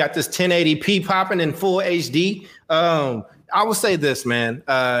glad we got this 1080p popping in full HD. I will say this, man,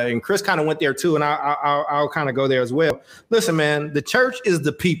 and Chris kind of went there too, and I'll kind of go there as well. Listen, man, the church is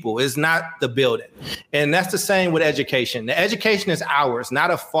the people, it's not the building. And that's the same with education. The education is ours,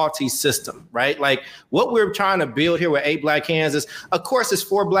 not a faulty system, right? What we're trying to build here with 8 Black Hands is, of course, it's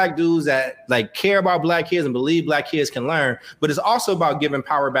 4 Black dudes that care about Black kids and believe Black kids can learn, but it's also about giving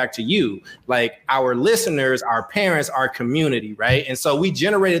power back to you, our listeners, our parents, our community, right? And so we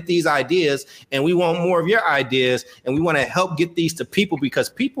generated these ideas, and we want more of your ideas, and we want to help get these to people because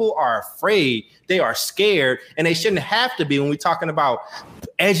people are afraid, they are scared, and they shouldn't have to be when we're talking about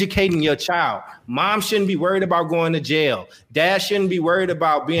educating your child. Mom shouldn't be worried about going to jail. Dad shouldn't be worried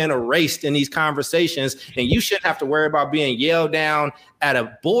about being erased in these conversations, and you shouldn't have to worry about being yelled down at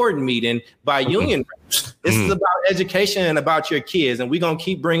a board meeting by union reps. This is about education and about your kids, and we're going to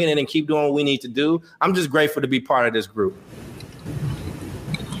keep bringing it and keep doing what we need to do. I'm just grateful to be part of this group.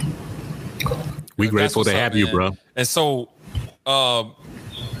 We're grateful to have you, bro. And so,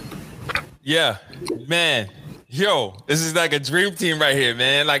 yeah, man, this is like a dream team right here,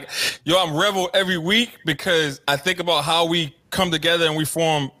 man. I'm rebel every week because I think about how we come together and we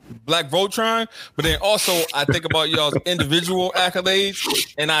form Black Voltron, but then also I think about y'all's individual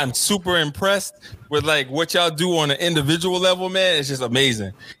accolades, and I'm super impressed with like what y'all do on an individual level, man. It's just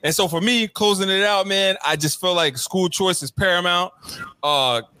amazing. And so for me, closing it out, man, I just feel like school choice is paramount.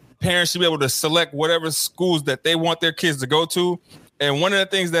 Parents should be able to select whatever schools that they want their kids to go to. And one of the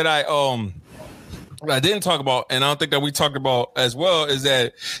things that I didn't talk about, and I don't think that we talked about as well, is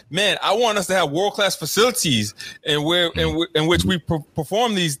that, man, I want us to have world-class facilities in which we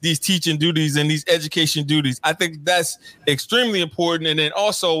perform these teaching duties and these education duties. I think that's extremely important. And then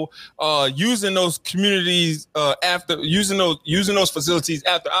also using those communities using those facilities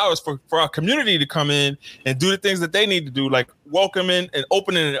after hours for our community to come in and do the things that they need to do, like welcoming and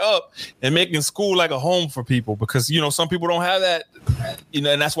opening it up and making school like a home for people, because, you know, some people don't have that, you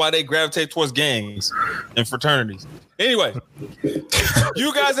know, and that's why they gravitate towards gangs and fraternities. Anyway,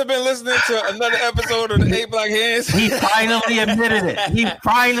 you guys have been listening to another episode of the 8 Black Hands. He finally admitted it. He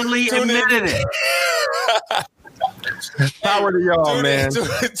finally admitted it. Power to y'all, man.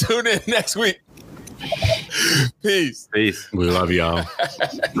 Tune in next week. Peace. Peace. We love y'all.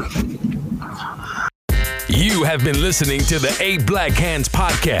 You have been listening to the 8 Black Hands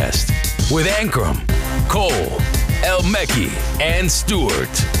podcast with Ankrum, Cole, El Mekki, and Stewart.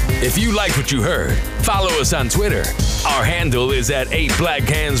 If you liked what you heard, follow us on Twitter. Our handle is at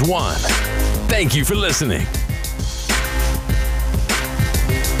 8BlackHands1. Thank you for listening.